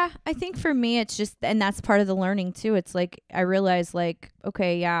 Yeah, I think for me, it's just, and that's part of the learning too. It's like, I realized like,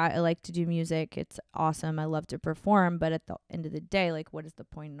 okay, yeah, I like to do music. It's awesome. I love to perform. But at the end of the day, like, what is the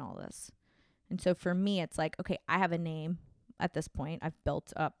point in all this? And so for me, it's like, okay, I have a name at this point. I've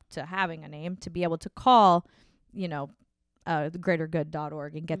built up to having a name to be able to call, you know,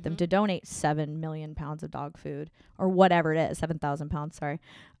 thegreatergood.org and get them to donate 7 million pounds of dog food or whatever it is, 7,000 pounds, sorry.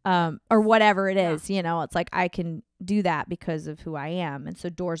 Or whatever it is, you know, it's like I can do that because of who I am. And so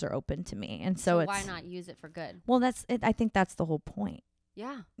doors are open to me. And so it's, why not use it for good? Well, that's it. I think that's the whole point.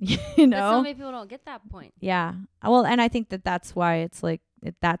 Yeah. You know, but so many people don't get that point. Yeah. Well, and I think that's why it's like,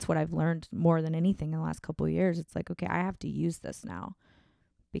 that's what I've learned more than anything in the last couple of years. It's like, okay, I have to use this now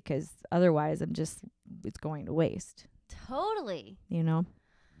because otherwise it's going to waste. Totally. You know?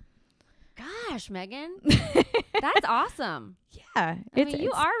 Gosh, Megan. That's awesome. Yeah. I mean,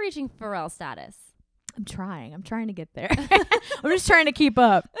 you are reaching Pharrell status. I'm trying to get there. I'm just trying to keep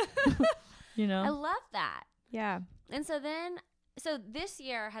up. You know? I love that. Yeah. And so this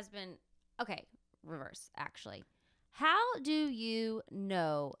year has been, okay, reverse, actually. How do you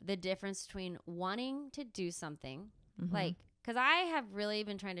know the difference between wanting to do something, like, because I have really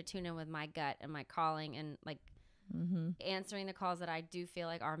been trying to tune in with my gut and my calling and, like, answering the calls that I do feel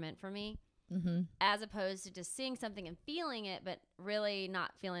like are meant for me, as opposed to just seeing something and feeling it, but really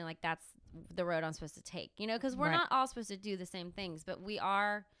not feeling like that's the road I'm supposed to take, you know, because we're not all supposed to do the same things, but we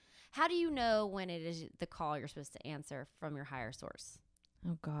are. How do you know when it is the call you're supposed to answer from your higher source?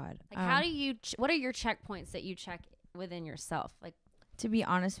 Oh, God. Like, how do you, what are your checkpoints that you check within yourself? Like, to be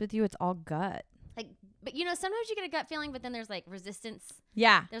honest with you, it's all gut. Like, but you know, sometimes you get a gut feeling, but then there's like resistance.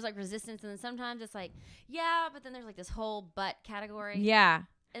 Yeah. There's like resistance. And then sometimes it's like, yeah, but then there's like this whole but category. Yeah.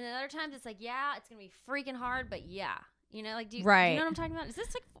 And then other times it's like, yeah, it's going to be freaking hard, but yeah. You know, like, do you know what I'm talking about? Is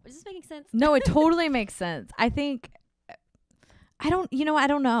this making sense? No, it totally makes sense. I think, I don't know.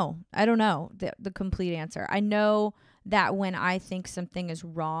 I don't know the complete answer. I know that when I think something is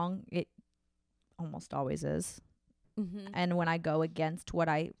wrong, it almost always is. And when I go against what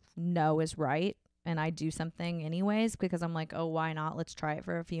I know is right and I do something anyways, because I'm like, oh, why not? Let's try it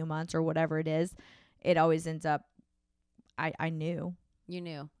for a few months or whatever it is. It always ends up, I knew. You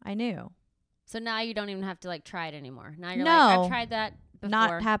knew. I knew. So now you don't even have to like try it anymore. Now you're like, I've tried that before.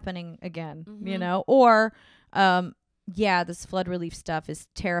 Not happening again, you know? Or, yeah, this flood relief stuff is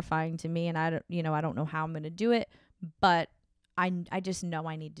terrifying to me and I don't know how I'm going to do it, but I just know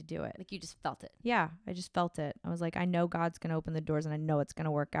I need to do it. Like, you just felt it. Yeah, I just felt it. I was like, I know God's going to open the doors and I know it's going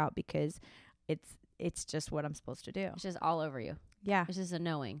to work out because it's just what I'm supposed to do. It's just all over you. Yeah. It's just a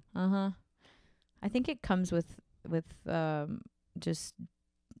knowing. I think it comes with just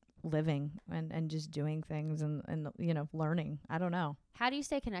living and just doing things and you know, learning. I don't know. How do you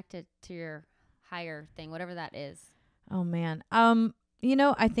stay connected to your higher thing, whatever that is? Oh, man. You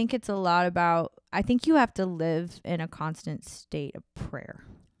know, I think it's a lot about, I think you have to live in a constant state of prayer.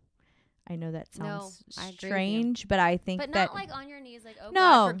 I know that sounds strange, but I think but that. But not like on your knees, like, oh,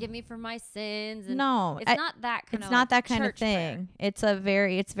 God, forgive me for my sins. And no. It's not that kind of It's not that kind of Prayer. thing. It's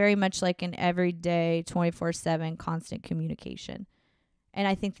very much like an everyday 24/7 constant communication. And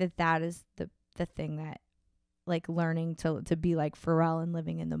I think that is the thing that, like, learning to be like Pharrell and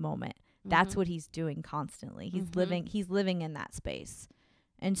living in the moment. That's what he's doing constantly. He's living in that space.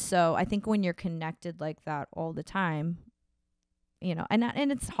 And so I think when you're connected like that all the time, you know, and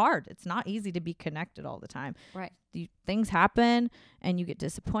it's hard. It's not easy to be connected all the time. Right. Things happen and you get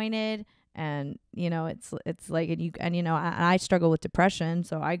disappointed and, you know, it's like, and you know, I struggle with depression.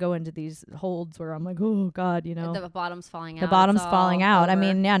 So I go into these holds where I'm like, oh God, you know, the bottom's falling out. The bottom's falling out. I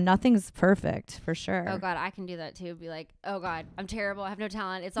mean, yeah, nothing's perfect for sure. Oh God, I can do that too. Be like, oh God, I'm terrible. I have no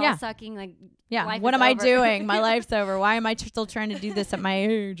talent. It's all sucking. Like, what am I doing? My life's over. Why am I still trying to do this at my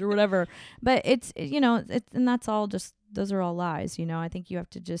age or whatever? But it's, you know, and that's all just, those are all lies. You know, I think you have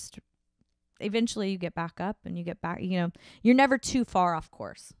to just, eventually you get back up and you get back, you know, you're never too far off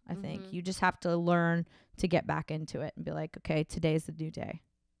course. I think you just have to learn to get back into it and be like, okay, today's the new day.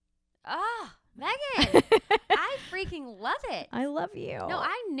 Ah, Megan, I freaking love it. I love you. No,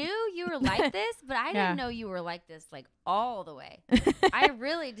 I knew you were like this, but I didn't know you were like this, like, all the way. I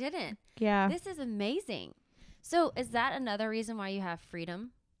really didn't. Yeah. This is amazing. So is that another reason why you have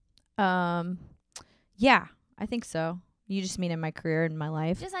freedom? Yeah, I think so. You just mean in my career and my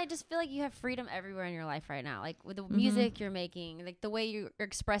life? I just feel like you have freedom everywhere in your life right now. Like with the music you're making, like the way you're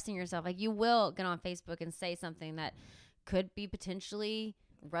expressing yourself. Like you will get on Facebook and say something that could be potentially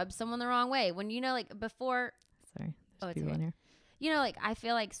rub someone the wrong way. When like before. Sorry. It's okay. Like I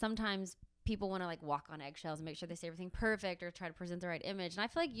feel like sometimes people want to like walk on eggshells and make sure they say everything perfect or try to present the right image. And I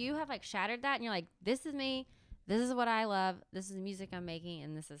feel like you have like shattered that and you're like, this is me. This is what I love. This is the music I'm making.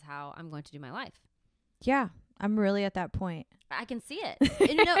 And this is how I'm going to do my life. Yeah. I'm really at that point. I can see it.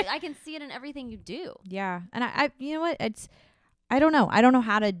 And, I can see it in everything you do. Yeah. And I you know what? I don't know. I don't know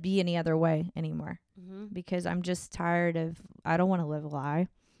how to be any other way anymore because I'm just tired of, I don't want to live a lie.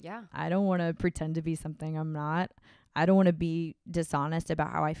 Yeah. I don't want to pretend to be something I'm not. I don't want to be dishonest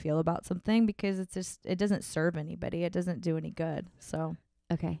about how I feel about something because it doesn't serve anybody. It doesn't do any good. So.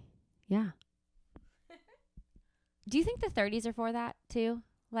 Okay. Yeah. Do you think the 30s are for that too?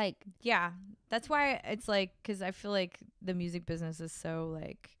 Like, yeah, that's why it's like, because I feel like the music business is so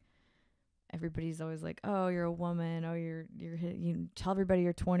like, everybody's always like, oh, you're a woman. Oh, you tell everybody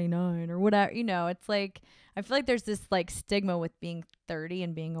you're 29 or whatever. It's like, I feel like there's this like stigma with being 30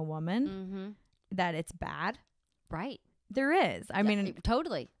 and being a woman that it's bad. Right. There is. I mean,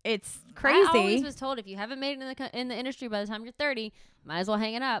 totally. It's crazy. I always was told if you haven't made it in the industry by the time you're 30, might as well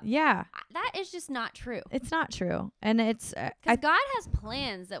hang it up. Yeah. That is just not true. It's not true. And it's... Because God has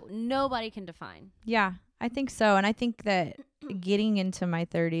plans that nobody can define. Yeah, I think so. And I think that getting into my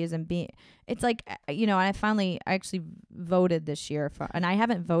 30s and it's like, I actually voted this year and I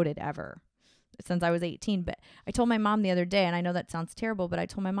haven't voted ever since I was 18. But I told my mom the other day, and I know that sounds terrible, but I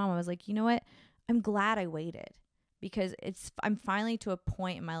told my mom, I was like, you know what? I'm glad I waited. Because I'm finally to a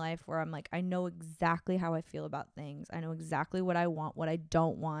point in my life where I'm like, I know exactly how I feel about things. I know exactly what I want, what I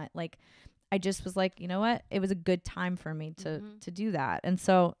don't want. Like, I just was like, you know what? It was a good time for me to do that. And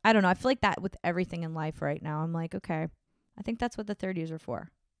so, I don't know. I feel like that with everything in life right now. I'm like, okay, I think that's what the 30s are for.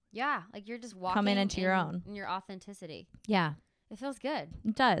 Yeah. Like you're just walking coming into your own. In your authenticity. Yeah. It feels good.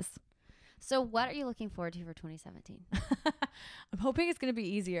 It does. So what are you looking forward to for 2017? I'm hoping it's going to be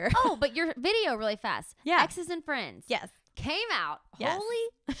easier. Oh, but your video really fast. Yeah. Exes and Friends. Yes. Came out. Yes.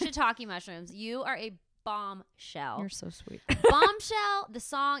 Holy shiitake mushrooms. You are a bombshell. You're so sweet. Bombshell. The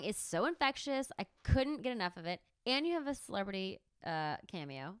song is so infectious. I couldn't get enough of it. And you have a celebrity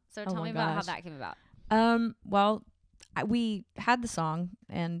cameo. So tell me about how that came about. Well, we had the song,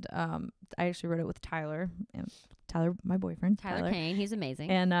 and I actually wrote it with Tyler. Tyler, my boyfriend. Tyler Kane, he's amazing.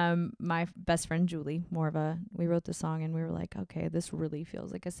 And my best friend Julie Morva. We wrote the song, and we were like, okay, this really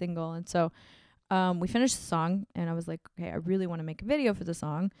feels like a single. And so we finished the song, and I was like, okay, I really want to make a video for the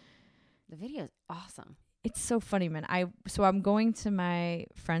song. The video is awesome. It's so funny, man. So I'm going to my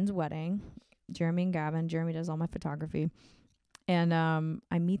friend's wedding, Jeremy and Gavin. Jeremy does all my photography. And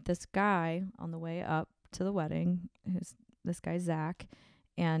I meet this guy on the way up to the wedding. This guy, Zach.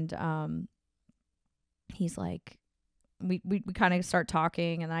 And he's like, we kind of start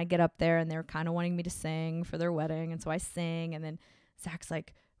talking, and I get up there, and they're kind of wanting me to sing for their wedding. And so I sing, and then Zach's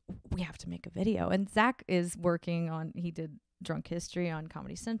like, we have to make a video. And Zach is working on, he did Drunk History on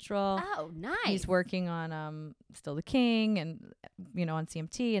Comedy Central. Oh, nice. He's working on Still the King and, on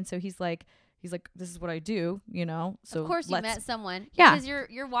CMT. And so he's like, this is what I do, So of course you met someone. Yeah. Because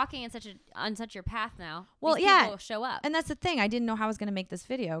you're walking on such your path now. Well, These yeah. people show up. And that's the thing. I didn't know how I was going to make this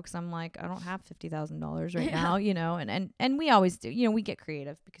video because I'm like, I don't have $50,000 right now, and we always do, we get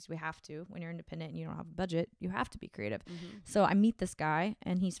creative because we have to. When you're independent and you don't have a budget, you have to be creative. Mm-hmm. So I meet this guy,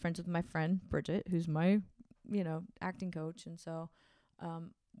 and he's friends with my friend Bridget, who's my, acting coach. And so,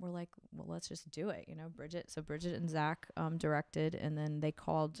 we're like, well, let's just do it, Bridget. So Bridget and Zach, directed, and then they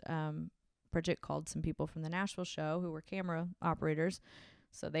called, Bridget called some people from the Nashville show who were camera operators.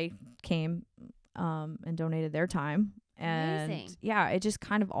 So they came and donated their time. And amazing. Yeah, it just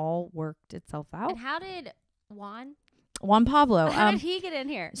kind of all worked itself out. And how did Juan Pablo, how did he get in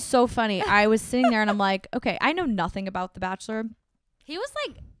here? So funny. I was sitting there and I'm like, okay, I know nothing about The Bachelor. He was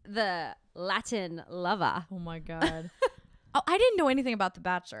like the Latin lover. Oh my God. Oh, I didn't know anything about The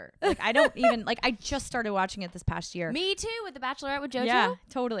Bachelor. Like, I don't even, I just started watching it this past year. Me too, with The Bachelorette with JoJo. Yeah,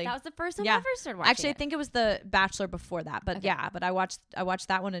 totally. That was the first time I ever started watching Actually, I think it was The Bachelor before that. But okay. but I watched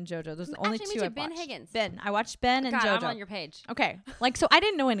that one and JoJo. Those are the only two I watched. Ben Higgins. I watched Ben and JoJo. I'm on your page. Okay. So I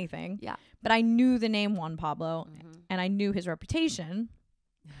didn't know anything. Yeah. But I knew the name Juan Pablo, and I knew his reputation.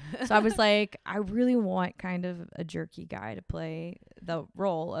 So I was like, I really want kind of a jerky guy to play the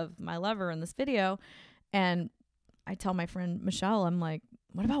role of my lover in this video. And I tell my friend Michelle, I'm like,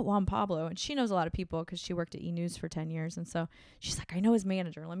 what about Juan Pablo? And she knows a lot of people because she worked at E! News for 10 years. And so she's like, I know his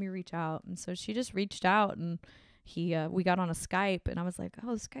manager. Let me reach out. And so she just reached out, and we got on a Skype, and I was like,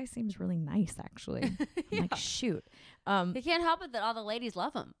 oh, this guy seems really nice, actually. I'm like, shoot. You can't help it that all the ladies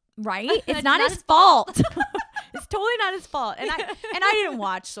love him. Right? It's not his fault. It's totally not his fault. And I didn't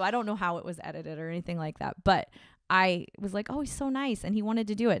watch, so I don't know how it was edited or anything like that. But I was like, oh, he's so nice, and he wanted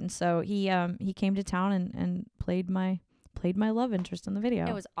to do it. And so he came to town and played my love interest in the video.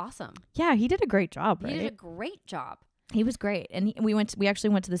 It was awesome. Yeah, he did a great job, right? He did a great job. He was great. And we actually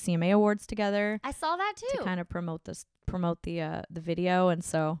went to the CMA Awards together. I saw that too. To kind of promote the video, and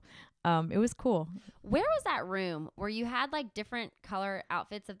so it was cool. Where was that room where you had like different color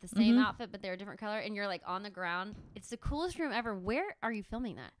outfits of the same outfit, but they were different color, and you're like on the ground? It's the coolest room ever. Where are you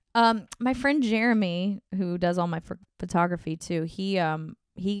filming that? My friend Jeremy, who does all my photography too,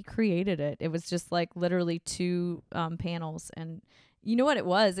 he created it. It was just like literally 2 panels, and you know what it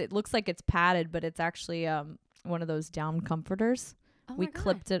was? It looks like it's padded, but it's actually one of those down comforters. Oh we my God.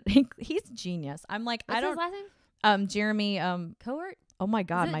 clipped it. He's genius. I'm like, What's I don't. his last name? Jeremy. Cohort. Oh my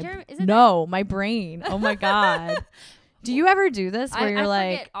God, no, my brain. Oh my God. Do you ever do this where you're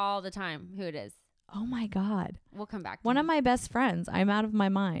like, forget all the time who it is. oh my God, We'll come back to one him. of my best friends. I'm out of my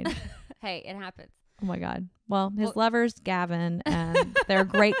mind. Hey, it happens. Oh my God. Well, his lover's Gavin, and they're a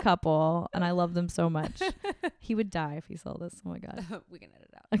great couple, and I love them so much. He would die if he saw this. Oh my God. We can edit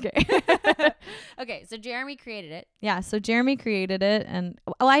it out. Okay. Okay, so Jeremy created it. Yeah, so Jeremy created it, and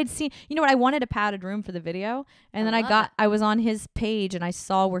I had seen, you know what, I wanted a padded room for the video, and then I was on his page, and I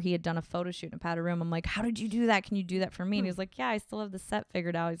saw where he had done a photo shoot in a padded room. I'm like, how did you do that? Can you do that for me? And he was like, yeah, I still have the set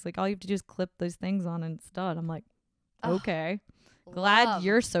figured out. He's like, all you have to do is clip those things on, and it's done. I'm like, okay. Glad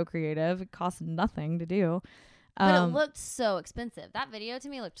you're so creative. It costs nothing to do. But it looked so expensive. That video to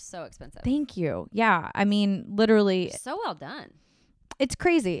me looked so expensive. Thank you. Yeah, I mean, literally. So well done. It's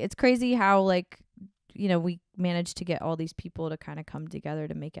crazy. It's crazy how, like, you know, we managed to get all these people to kind of come together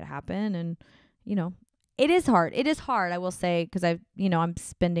to make it happen. And, you know, it is hard. It is hard, I will say, because I'm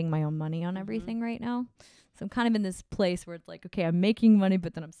spending my own money on everything right now. So I'm kind of in this place where it's like, okay, I'm making money,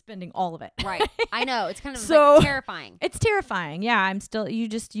 but then I'm spending all of it. Right. I know. It's kind of so, like terrifying. It's terrifying. Yeah. I'm still, you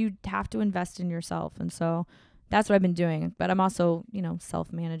have to invest in yourself. And so that's what I've been doing. But I'm also,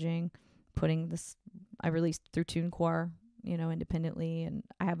 self-managing, I released through TuneCore, independently. And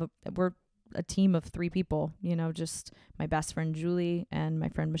we're a team of 3 people, just my best friend Julie and my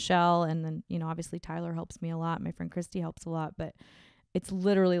friend Michelle. And then, obviously Tyler helps me a lot. My friend Christy helps a lot. But it's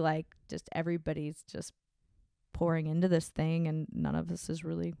literally like just everybody's just pouring into this thing, and none of us is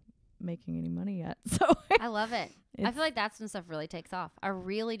really making any money yet. So I love it. I feel like that's when stuff really takes off. I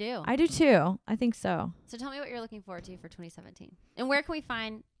really do. I do too. I think so. So tell me what you're looking forward to for 2017. And where can we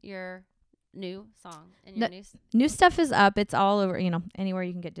find your new song and your new stuff is up. It's all over, anywhere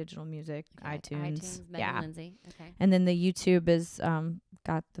you can get digital music, okay. iTunes, Meghan Linsey. Okay. And then the YouTube is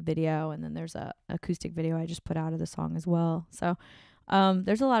got the video, and then there's a acoustic video I just put out of the song as well. So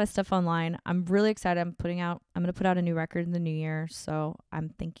there's a lot of stuff online. I'm really excited. I'm going to put out a new record in the new year. So I'm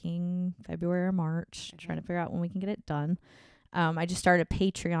thinking February or March, trying to figure out when we can get it done. I just started a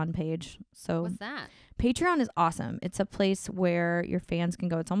Patreon page. So what's that? Patreon is awesome. It's a place where your fans can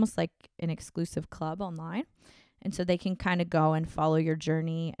go. It's almost like an exclusive club online. And so they can kind of go and follow your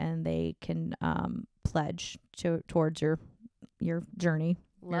journey, and they can pledge towards your journey.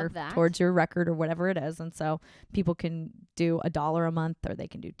 Love that. Towards your record or whatever it is. And so people can do $1 a month, or they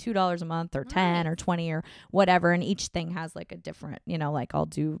can do $2 a month, or 10 or 20 or whatever. And each thing has like a different, like I'll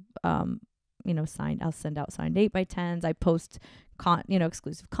do, I'll send out signed 8x10s. I post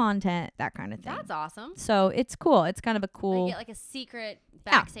exclusive content, that kind of thing. That's awesome. So it's cool. It's kind of a cool, get like a secret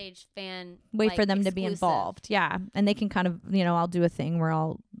backstage fan way for them exclusive. To be involved. Yeah. And they can kind of, I'll do a thing where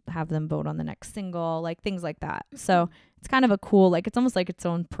I'll have them vote on the next single, like things like that. So it's kind of a cool, it's almost like its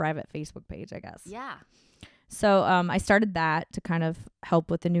own private Facebook page, I guess. Yeah. So I started that to kind of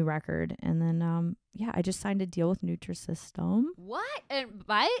help with the new record. And then, I just signed a deal with Nutrisystem. What? And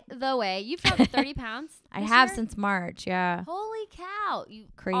by the way, you've dropped 30 pounds I have since March, yeah. Holy cow.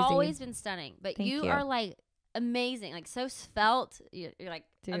 You've crazy. Always been stunning. But Thank you are like amazing. Like so svelte. You're like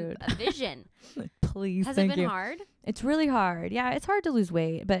dude. A vision. Please, Has it been hard? It's really hard. Yeah, it's hard to lose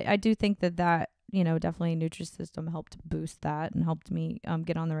weight. But I do think that definitely Nutrisystem helped boost that and helped me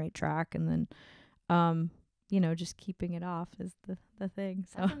get on the right track. And then, just keeping it off is the thing.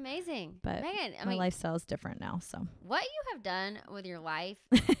 So that's amazing. But Meghan, my lifestyle is different now. So what you have done with your life,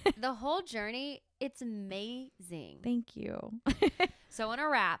 the whole journey, it's amazing. Thank you. So I want to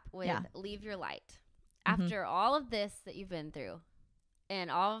wrap with Leave Your Light. After all of this that you've been through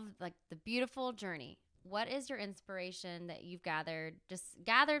and all of the beautiful journey, what is your inspiration that you've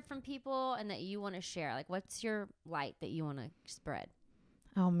gathered from people and that you want to share? Like, what's your light that you want to spread?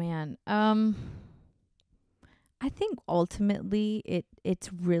 Oh man. I think ultimately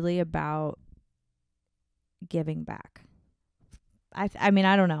it's really about giving back. I mean,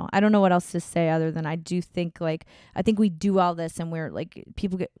 I don't know. I don't know what else to say other than I do think like, I think we do all this and we're like,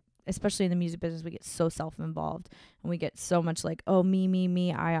 people get, especially in the music business, we get so self-involved and we get so much like, oh,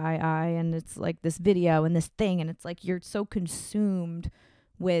 me, I, and it's like this video and this thing. And it's like, you're so consumed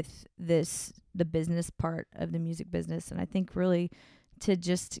with the business part of the music business. And I think really to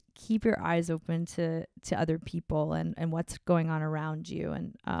just keep your eyes open to other people and what's going on around you.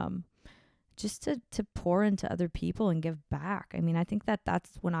 And, just to pour into other people and give back. I mean, I think that's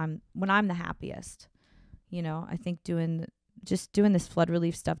when I'm the happiest, you know. I think doing this flood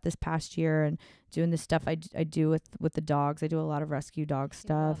relief stuff this past year and doing the stuff I do with the dogs. I do a lot of rescue dog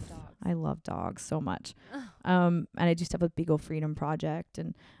stuff. I love dogs so much. And I do stuff with Beagle Freedom Project.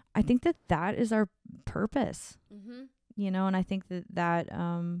 And I think that is our purpose, you know. And I think that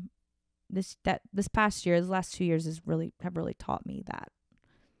this past year, the last 2 years have really taught me that.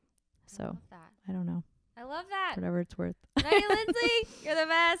 So I don't know. I love that. Whatever it's worth. Meghan Linsey, you're the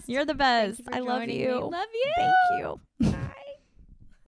best. You're the best. Thank you for I love joining you. me. Love you. Thank you.